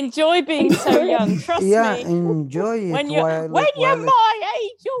nothing. Enjoy being so young. Trust Yeah, me. enjoy it When you're while when you're while my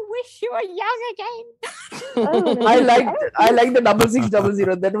age, you'll wish you were young again. I like the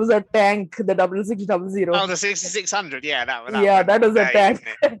 6600. That was a tank. The 6600. Oh, the 6600. Yeah, that was a tank.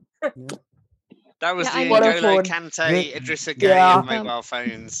 That was Yeah, the what a N'Golo phone. Kante, Idrissa Gueye Yeah. of mobile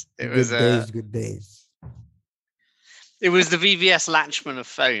phones. It good was days, good days. it was the VVS Latchman of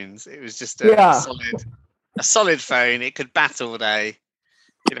phones. It was just Yeah. a solid phone. It could bat all day.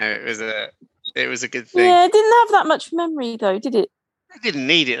 You know, it was a good thing. Yeah, it didn't have that much memory though, did it? They didn't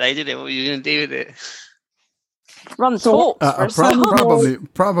need it. They did it. What were you going to do with it? Run talks for a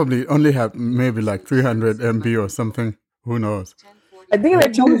start. Probably only have maybe like 300 MB or something. Who knows? I think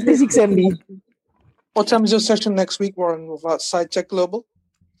like 256 MB. What time is your session next week, Warren, with SciTech Global?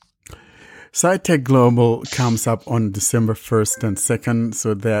 SciTech Global comes up on December 1st and 2nd,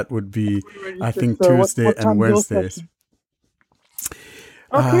 so that would be, I think, So Tuesday what time and is your Wednesdays. session?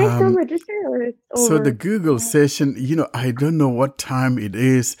 Oh, can I still register or it's over? So the Google session, I don't know what time it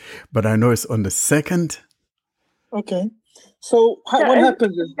is, but I know it's on the 2nd. Okay. So what is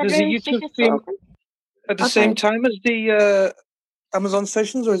happens is the does the registration YouTube still stream open? at the Okay. same time as the Amazon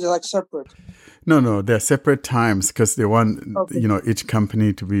sessions, or is it like separate? No, they're separate times because they want, Okay. each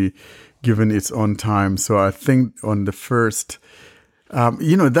company to be given its own time. So I think on the first,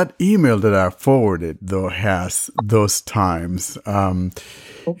 that email that I forwarded though has those times. We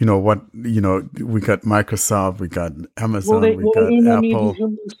got Microsoft, we got Amazon, we Will got they email me Apple. these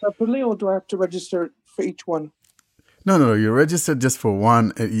links separately, or do I have to register for each one? No, you register just for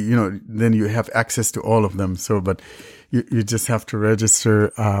one, then you have access to all of them. So, but you just have to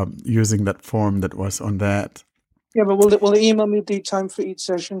register using that form that was on that. Yeah, but will they email me the time for each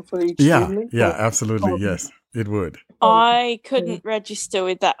session for each Yeah, stream link? yeah, or- absolutely. Oh, Yes, it would. I couldn't register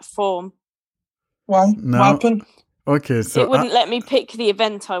with that form. Why? No. What happened? Okay, so It wouldn't let me pick the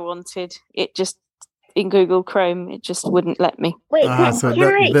event I wanted. It just in Google Chrome, it just wouldn't let me. Wait, so can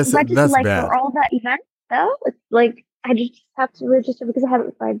I that's register like bad. for all that events though? It's like I just have to register because I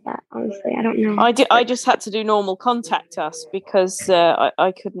haven't tried that. Honestly, I don't know. I just had to do normal contact us because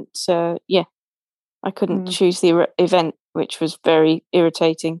I couldn't. I couldn't choose the event, which was very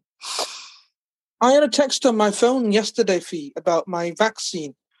irritating. I had a text on my phone yesterday, Fee, about my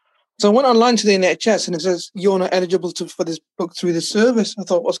vaccine. So I went online to the NHS and it says you're not eligible for this book through this service. I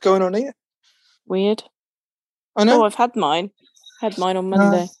thought, what's going on here? Weird. I know. Oh, I've had mine. Had mine on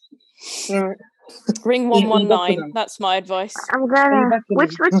Monday. Right. Ring 119. That's my advice. I'm gonna.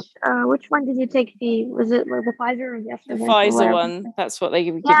 Which one did you take? Was it the Pfizer or the The AstraZeneca? Pfizer Whatever. one. That's what they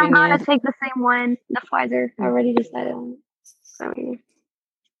were Yeah, I'm giving gonna you. take the same one, the Pfizer. I already decided on it. So,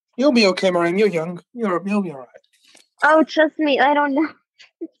 You'll be okay, Mariam. You're young. You'll be all right. oh, trust me, I don't know.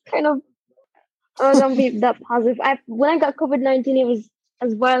 It's kind of. Oh, don't be that positive. When I got COVID-19, it was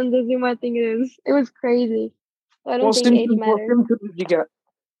as violent as you might think it is. It was crazy. So I don't What think age symptoms matters. did you get?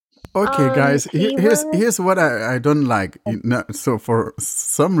 Okay, guys, here's fever. here's what I don't like. So for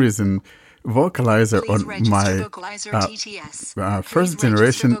some reason, Vocalizer on my first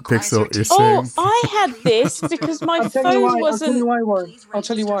generation Pixel is Oh, saying I had this because my I'll tell you phone why. wasn't. I'll tell you why, Warren. I'll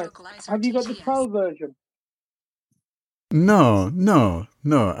tell you why. Have you got the trial version? no.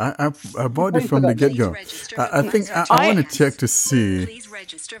 I bought it from the get go. I think I want to check to see.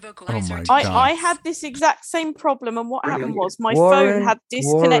 Oh my god! I had this exact same problem, and what happened was my Warren, phone had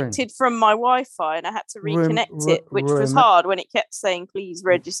disconnected from my Wi-Fi, and I had to reconnect it, which was hard when it kept saying, "Please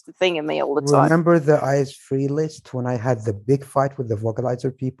register thingamy" all the time. Remember the IS3 list when I had the big fight with the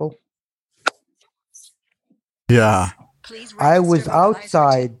Vocalizer people? Yeah. I was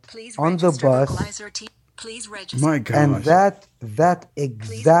outside on the bus, My god! and that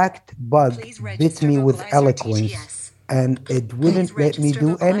exact bug bit me with eloquence, and it wouldn't let me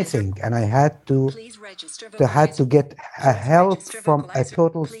do anything. And I had to get a help from a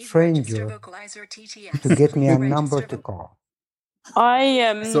total stranger to get me a number to call. So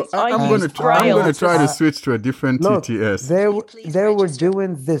I'm used gonna Braille. try to switch to a different Look, TTS. they were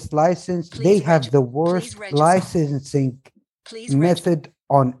doing this license. They have the worst licensing method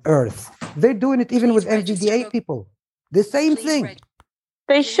on earth. They're doing it even with NVDA people. The same thing.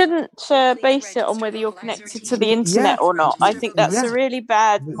 They shouldn't base it on whether you're connected to the internet or not. I think that's a really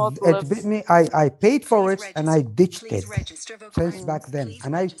bad model It of. bit me. I paid for it and I ditched it since back then,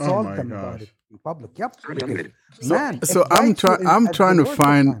 and I told my them gosh. about it in public. Yep. So it I'm bites you I'm at trying the to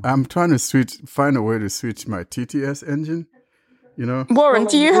worst find a way to switch my TTS engine. Warren,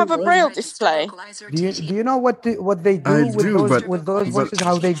 do you have a Braille display? Do you know what they do I with do, those but- with those but- voices?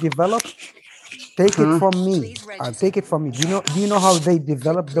 How they develop? take it from me. Take it from me. Do you know how they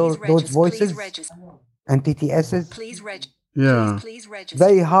develop those voices and TTSs? Yeah.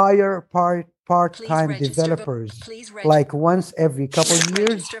 They hire part-time developers, like once every couple of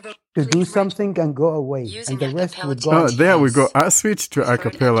years, to do something and go away, and the rest would go. Oh, there we go. I switched to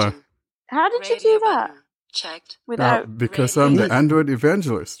acapella How did you do that? Without because I'm the Android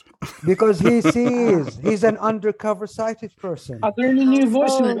evangelist. Because he's an undercover sighted person. Are there any new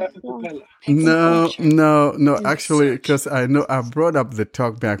voices? No. Actually, because I know I brought up the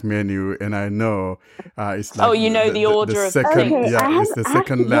talkback menu, and I know it's like the order of second. things. Yeah, it's the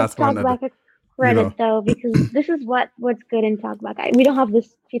second last one. Credit though, because this is what's good in talkback. We don't have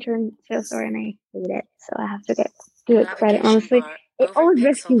this feature in Salesforce, and I hate it, so I have to do it credit. Honestly, it always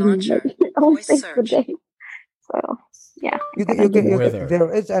rescues me. Like, it always saves the day. So yeah,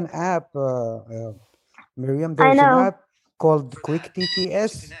 there is an app, Miriam. There's an app called Quick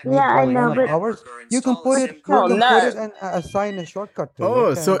TTS. Yeah, I know, but you can put it and assign a shortcut to it.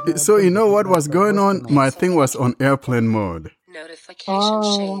 Oh, so you know what was going on? My thing was on airplane mode.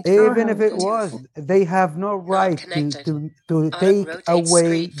 Even if it was, they have no right to take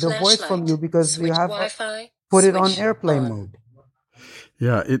away the voice from you because you have put it on airplane mode.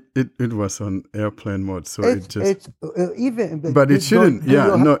 Yeah, it was on airplane mode, so it's even. But it shouldn't. It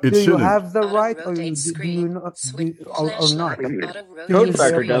shouldn't. Do you have the right, or do you not? Or not? Code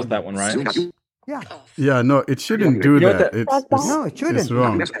Factor does that one, right? Yeah. Yeah, no, it shouldn't do that. No, it shouldn't. It's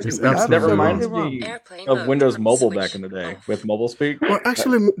wrong. It's absolutely that reminds wrong. me of Windows Mobile back in the day with Mobile Speak. Well,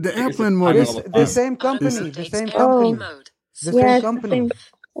 actually, the airplane mode is the same company. The same company. The same company.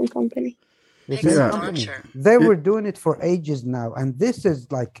 Same company. They were doing it for ages now, and this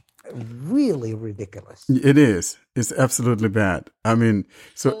is like really ridiculous. It is. It's absolutely bad. I mean,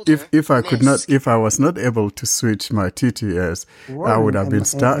 so if I was not able to switch my TTS, I would have been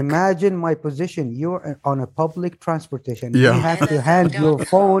stuck. Imagine my position. You're on a public transportation. You have to hand your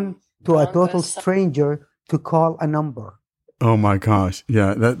phone to a total stranger to call a number. Oh my gosh!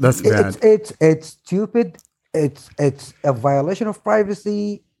 Yeah, that's bad. It's stupid. It's a violation of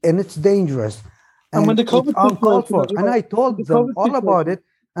privacy. And it's dangerous. And when the COVID uncalled for. And I told them all about it.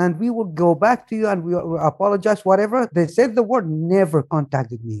 And we will go back to you and we will apologize, whatever. They said the word, never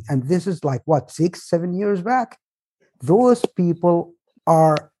contacted me. And this is like, 6-7 years back? Those people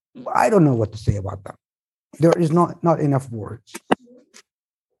are, I don't know what to say about them. There is not enough words.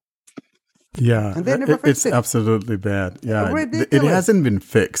 Yeah, and they never it's absolutely bad. Yeah, it hasn't been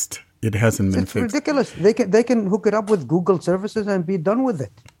fixed. It hasn't been fixed. It's ridiculous. They can hook it up with Google services and be done with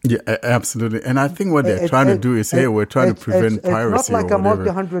it. Yeah, absolutely. And I think what they're trying to do is, we're trying to prevent piracy. It's not like a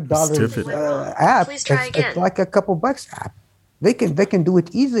multi-$100 app. It's like a couple bucks app. They can do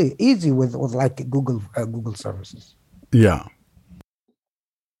it easy with like Google services. Yeah.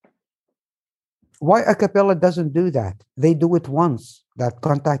 Why Acapella doesn't do that? They do it once. That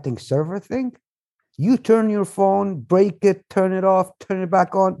contacting server thing. You turn your phone, break it, turn it off, turn it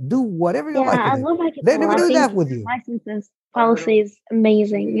back on, do whatever you like. I love Acapella. They never do that with you. Licenses policy is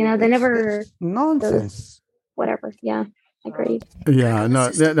amazing. They never nonsense. Whatever. Yeah, agreed. Yeah, no,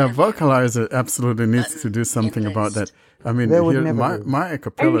 the vocalizer absolutely needs to do something about that. I mean, here, my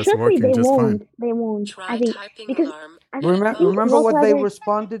Acapella is working just fine. They won't. I think because remember what they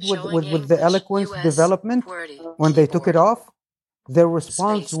responded with the Eloquence development when they took it off. Their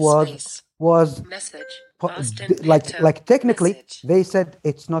response was like technically they said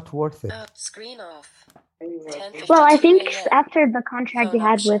it's not worth it. Well, I think after the contract they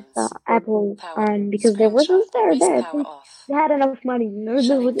had with Apple, because there wasn't there, they had enough money. We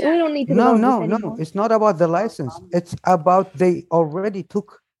don't need to. No. It's not about the license. It's about they already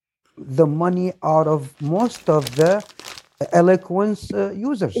took the money out of most of the Eloquence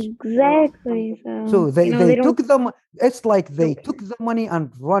users. Exactly. So they took them. It's like they took the money and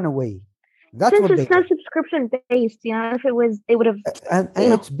run away. That's Since what it's not subscription based, if it was, they would have. And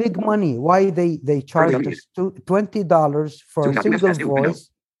it's big money. Why they charge us $20 for a single voice,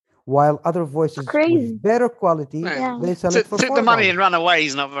 while other voices with better quality they sell it for $4. Took the money and run away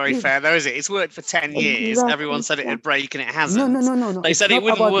is not very fair, though, is it? It's worked for 10 years. Exactly. Everyone said it would break, and it hasn't. No. They said it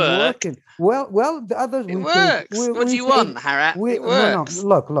wouldn't work. Well, the others. It works. What do you want, Harat? It works.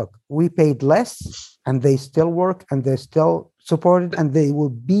 No. Look. We paid less, and they still work, and they're still supported, and they will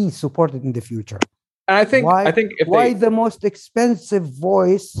be supported in the future. And I think why the most expensive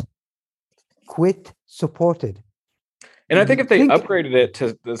voice quit supported. And I think if they upgraded it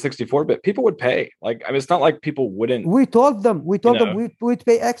to the 64-bit, people would pay. It's not like people wouldn't. We told them we'd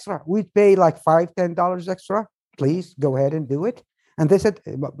pay extra. We'd pay like $5-10 extra. Please go ahead and do it. And they said,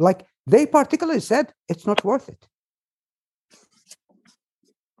 they particularly said, it's not worth it.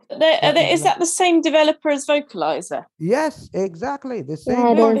 Is that the same developer as Vocalizer? Yes, exactly the same.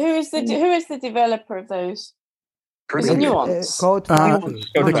 Yeah, it one. is. Who is the developer of those? Is it Nuance? Code Factory.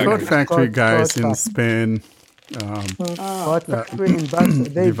 The Code Factory guys in Spain. Code Factory in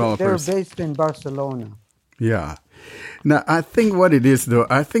Barcelona. They're based in Barcelona. Yeah. Now, I think what it is, though,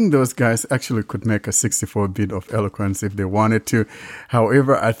 I think those guys actually could make a 64-bit of Eloquence if they wanted to.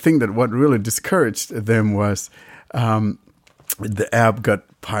 However, I think that what really discouraged them was the app got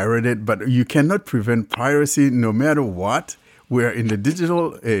pirated, but you cannot prevent piracy no matter what. We're in the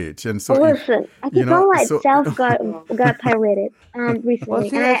digital age, and so listen, Acapella itself got pirated recently. Well,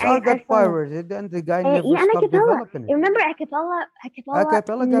 CSR got pirated, and the guy never stopped developing it. Remember Acapella got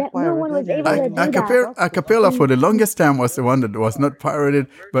pirated. No one was able to do that. Acapella for the longest time was the one that was not pirated,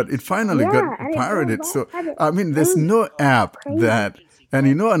 but it finally got pirated. So I mean, there's no app that. And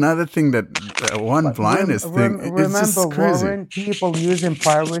another thing that one blindness thing is just crazy. Warren, people using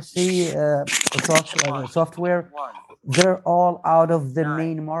piracy software, they're all out of the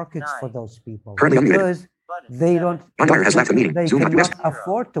main markets for those people because they don't. They cannot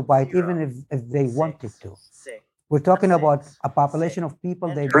afford to buy it, even if they wanted to. We're talking about a population of people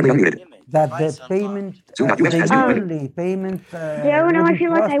that the payment, payment. I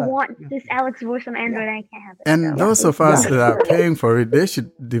feel like I want this Alex voice on Android, and I can't have it. And those of us that are paying for it, they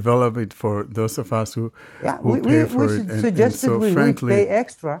should develop it for those of us who pay for it. And so, frankly, pay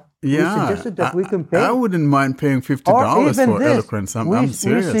extra. Yeah, we suggested that we can pay. I wouldn't mind paying $50 for Eloquence. I'm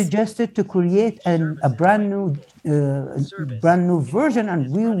serious. We suggested to create a brand new version,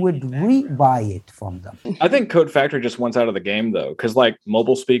 and we would re-buy it from them. I think Code Factory just wants out of the game though, because like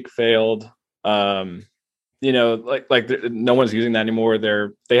Mobile Speak failed. Like no one's using that anymore.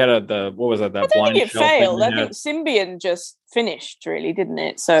 They had that blind. I don't think it failed. I think Symbian just finished, really, didn't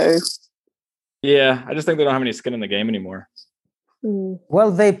it? So yeah, I just think they don't have any skin in the game anymore.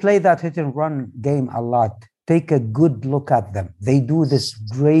 Well, they play that hit and run game a lot. Take a good look at them. They do this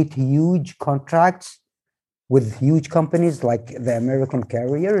great, huge contracts with huge companies like the American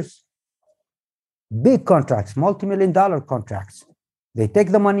carriers. Big contracts, multi-million-dollar contracts. They take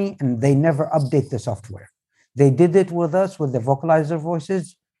the money and they never update the software. They did it with us with the Vocalizer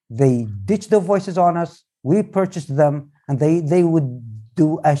voices. They ditched the voices on us. We purchased them, and they would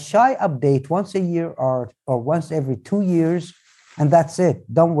do a shy update once a year or once every 2 years. And that's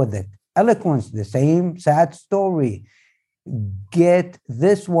it, done with it. Eloquence, the same sad story. Get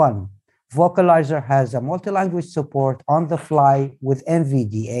this one. Vocalizer has a multi-language support on the fly with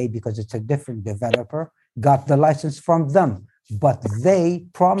NVDA because it's a different developer. Got the license from them, but they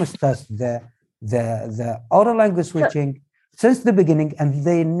promised us the auto language switching since the beginning, and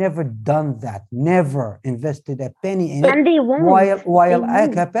they never done that. Never invested a penny in it. And they won't. While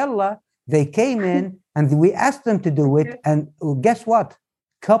Acapella, they came in. And we asked them to do it, and guess what?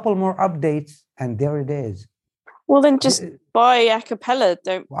 Couple more updates, and there it is. Well, then just buy Acapella.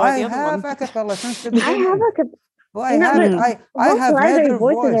 Don't buy the other one. I have Acapella since the beginning. I have Acapella. Well, I have it. I have read their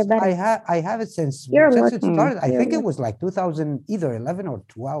voice. I have it since it started. I think it was like 2000, either 11 or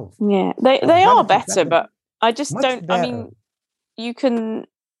 12. Yeah, they are better, but I just don't. Better. I mean, you can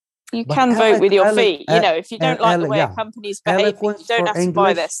vote with your feet. If you don't like the way a company's behaving, you don't have to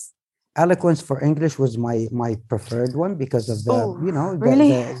buy this. Eloquence for English was my preferred one because of the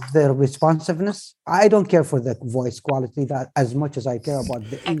the responsiveness. I don't care for the voice quality that as much as I care about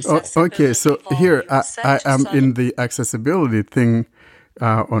the English. Okay, so here I am in the accessibility thing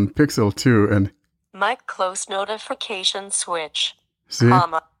on Pixel 2 and mic close notification switch. See?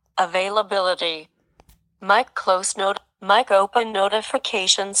 Availability. Mic close mic open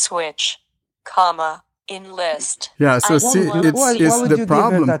notification switch. In list. Yeah, so see, it's the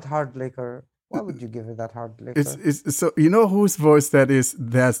problem. Why would you give it that hard liquor? It's so whose voice that is?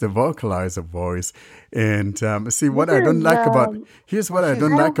 That's the Vocalizer voice. And see, what I don't like about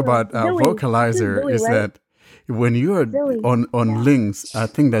Vocalizer is that when you're on links, I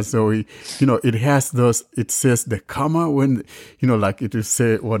think that Zoe, it has those. It says the comma when like it will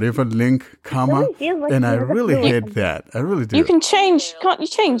say whatever link comma, and I really hate that. I really do. You can change. Can't you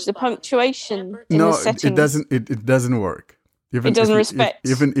change the punctuation in the settings? It doesn't. It doesn't work. It doesn't respect.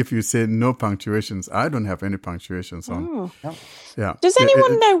 Even if you say no punctuations, I don't have any punctuations on. Oh. Yeah. Does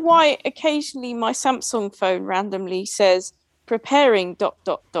anyone know why occasionally my Samsung phone randomly says preparing ...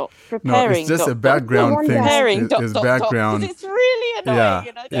 Preparing. No, it's just a background thing. Preparing ... It's background. It's really annoying,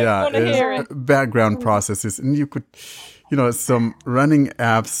 and I don't want to hear it. Background processes, and you could, some running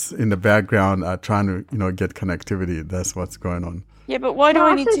apps in the background are trying to, get connectivity. That's what's going on. Yeah, but why do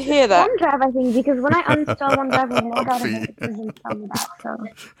I need to hear that? OneDrive, I think, because when I uninstall OneDrive and log out of it, it doesn't tell me that.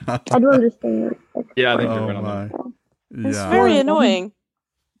 So I do understand. Yeah, I think you're right on that. It's very annoying.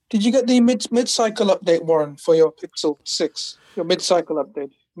 Did you get the mid-cycle update, Warren, for your Pixel 6? Your mid-cycle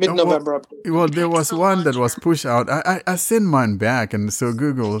update, mid-November update. Well, there was one that was pushed out. I sent mine back, and so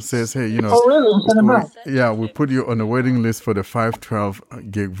Google says, hey, Oh, really? You sent it back? Yeah, we put you on the waiting list for the 512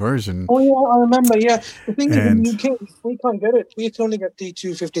 gig version. Oh, yeah, I remember, yeah. The thing is, in the UK, we can't get it. We can only get the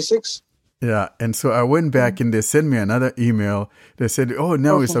 256. Yeah, and so I went back and they sent me another email. They said, oh,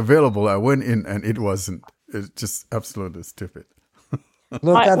 now it's available. I went in and it wasn't. It's just absolutely stupid.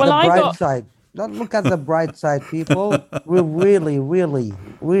 Look at the bright side. Don't look at the bright side, people. We're really, really,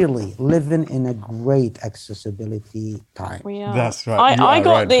 really living in a great accessibility time. We are. That's right.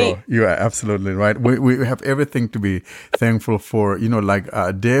 Bro. You are absolutely right. We have everything to be thankful for. Like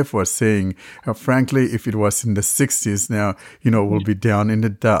Dave was saying, frankly, if it was in the 60s now, we'll be down in the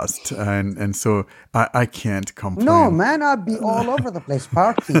dust. And so I can't complain. No, man, I'd be all over the place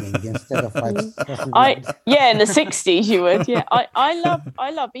partying instead of like... in the 60s you would. Yeah, I love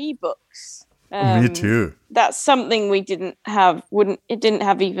ebooks. Me too. That's something we didn't have. It didn't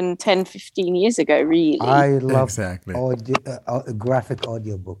have even 10, 15 years ago, really. I love exactly. Graphic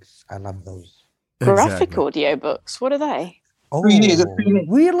audiobooks. I love those. Graphic audiobooks. What are they? Oh, 3D.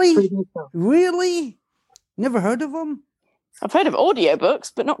 Really? Really? Never heard of them? I've heard of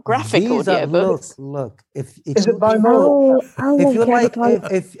audiobooks, but not graphic audiobooks. Look. If Is it binaural?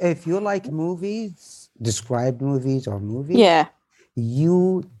 If you like movies, described movies or movies, yeah,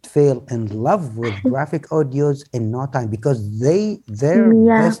 you fell in love with graphic audios in no time because they're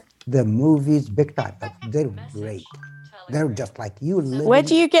just the movies big time. They're great. They're just like you. Where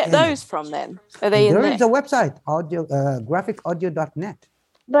do you get those from then? Are they in there? There is a website, graphicaudio.net.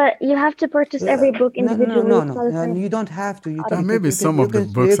 But you have to purchase every book individually. No, you don't have to. Maybe some of the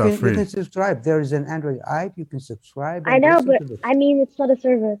books are free. You can subscribe. There is an Android app. You can subscribe. I know, but I mean, it's not a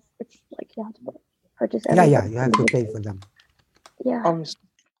service. It's like you have to purchase every book. You have to pay for them. Yeah.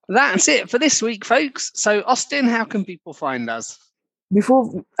 That's it for this week, folks. So, Austin, how can people find us?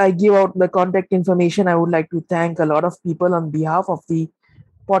 Before I give out the contact information, I would like to thank a lot of people on behalf of the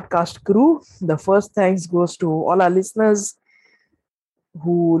podcast crew. The first thanks goes to all our listeners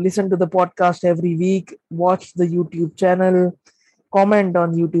who listen to the podcast every week, watch the YouTube channel, comment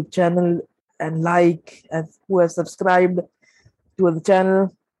on YouTube channel, and like, and who have subscribed to the channel.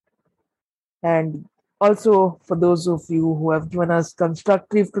 And also, for those of you who have given us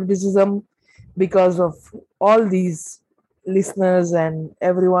constructive criticism, because of all these listeners and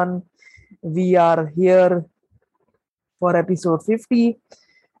everyone, we are here for episode 50,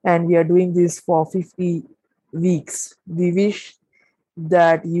 and we are doing this for 50 weeks. We wish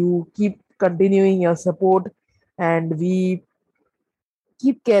that you keep continuing your support and we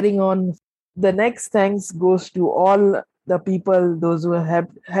keep carrying on. The next thanks goes to all the people, those who have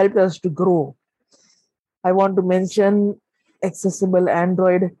helped us to grow. I want to mention Accessible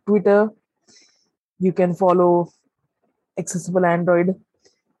Android Twitter. You can follow Accessible Android.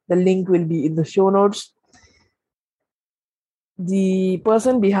 The link will be in the show notes. The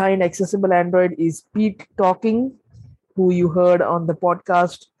person behind Accessible Android is Pete Talking, who you heard on the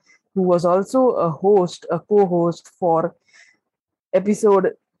podcast, who was also a co-host for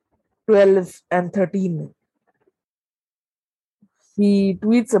episode 12 and 13. He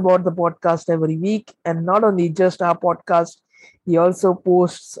tweets about the podcast every week, and not only just our podcast, he also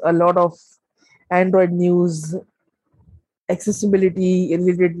posts a lot of Android news, accessibility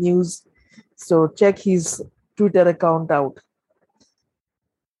related news. So check his Twitter account out.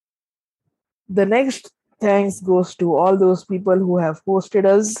 The next thanks goes to all those people who have hosted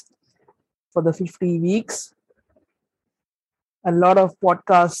us for the 50 weeks. A lot of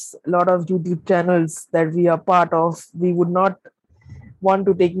podcasts, a lot of YouTube channels that we are part of. We would not want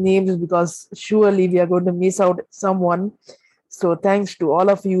to take names because surely we are going to miss out someone. So thanks to all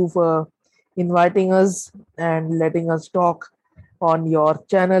of you for inviting us and letting us talk on your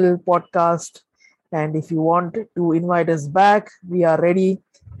channel podcast. And if you want to invite us back, we are ready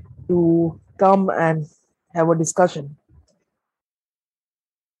to come and have a discussion.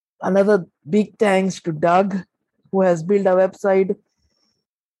 Another big thanks to Doug, who has built a website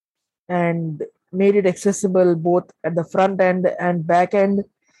and made it accessible both at the front end and back end,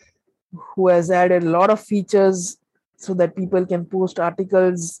 who has added a lot of features so that people can post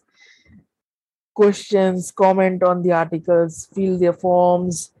articles, questions, comment on the articles, fill their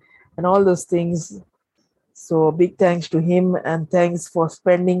forms, and all those things. So big thanks to him, and thanks for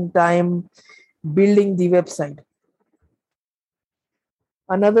spending time building the website.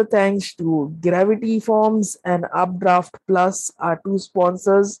 Another thanks to Gravity Forms and Updraft Plus, our two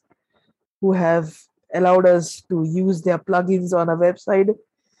sponsors, who have allowed us to use their plugins on our website.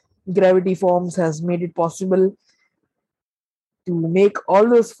 Gravity Forms has made it possible to make all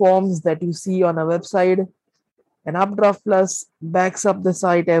those forms that you see on a website. And Updraft Plus backs up the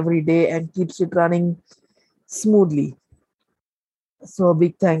site every day and keeps it running smoothly. So a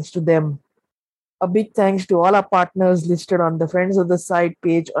big thanks to them. A big thanks to all our partners listed on the Friends of the Site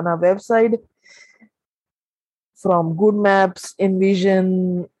page on our website. From Good Maps,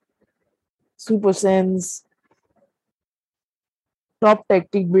 Envision, SuperSense, Top Tech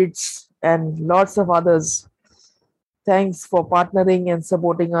Tidbits, and lots of others. Thanks for partnering and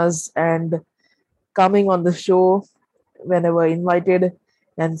supporting us and coming on the show whenever invited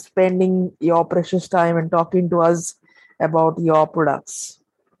and spending your precious time and talking to us about your products.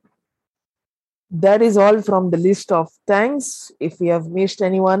 That is all from the list of thanks. If we have missed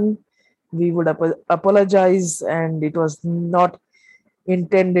anyone, we would apologize, and it was not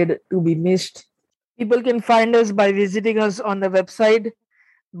intended to be missed. People can find us by visiting us on the website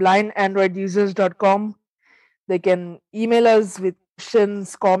blindandroidusers.com. They can email us with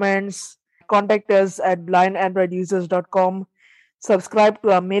questions, comments, contact us at blindandroidusers.com. Subscribe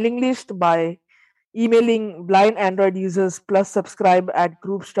to our mailing list by emailing blindandroidusers plus subscribe at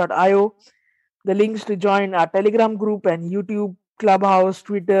groups.io. The links to join our Telegram group and YouTube, Clubhouse,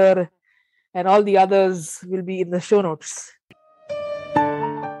 Twitter, and all the others will be in the show notes.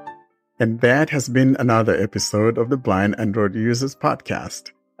 And that has been another episode of the Blind Android Users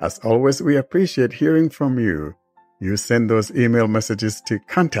Podcast. As always, we appreciate hearing from you. You send those email messages to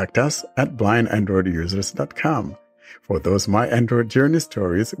contact us at blindandroidusers.com. For those My Android Journey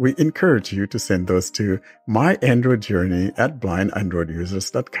stories, we encourage you to send those to myandroidjourney at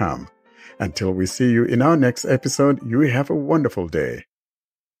blindandroidusers.com. Until we see you in our next episode, you have a wonderful day.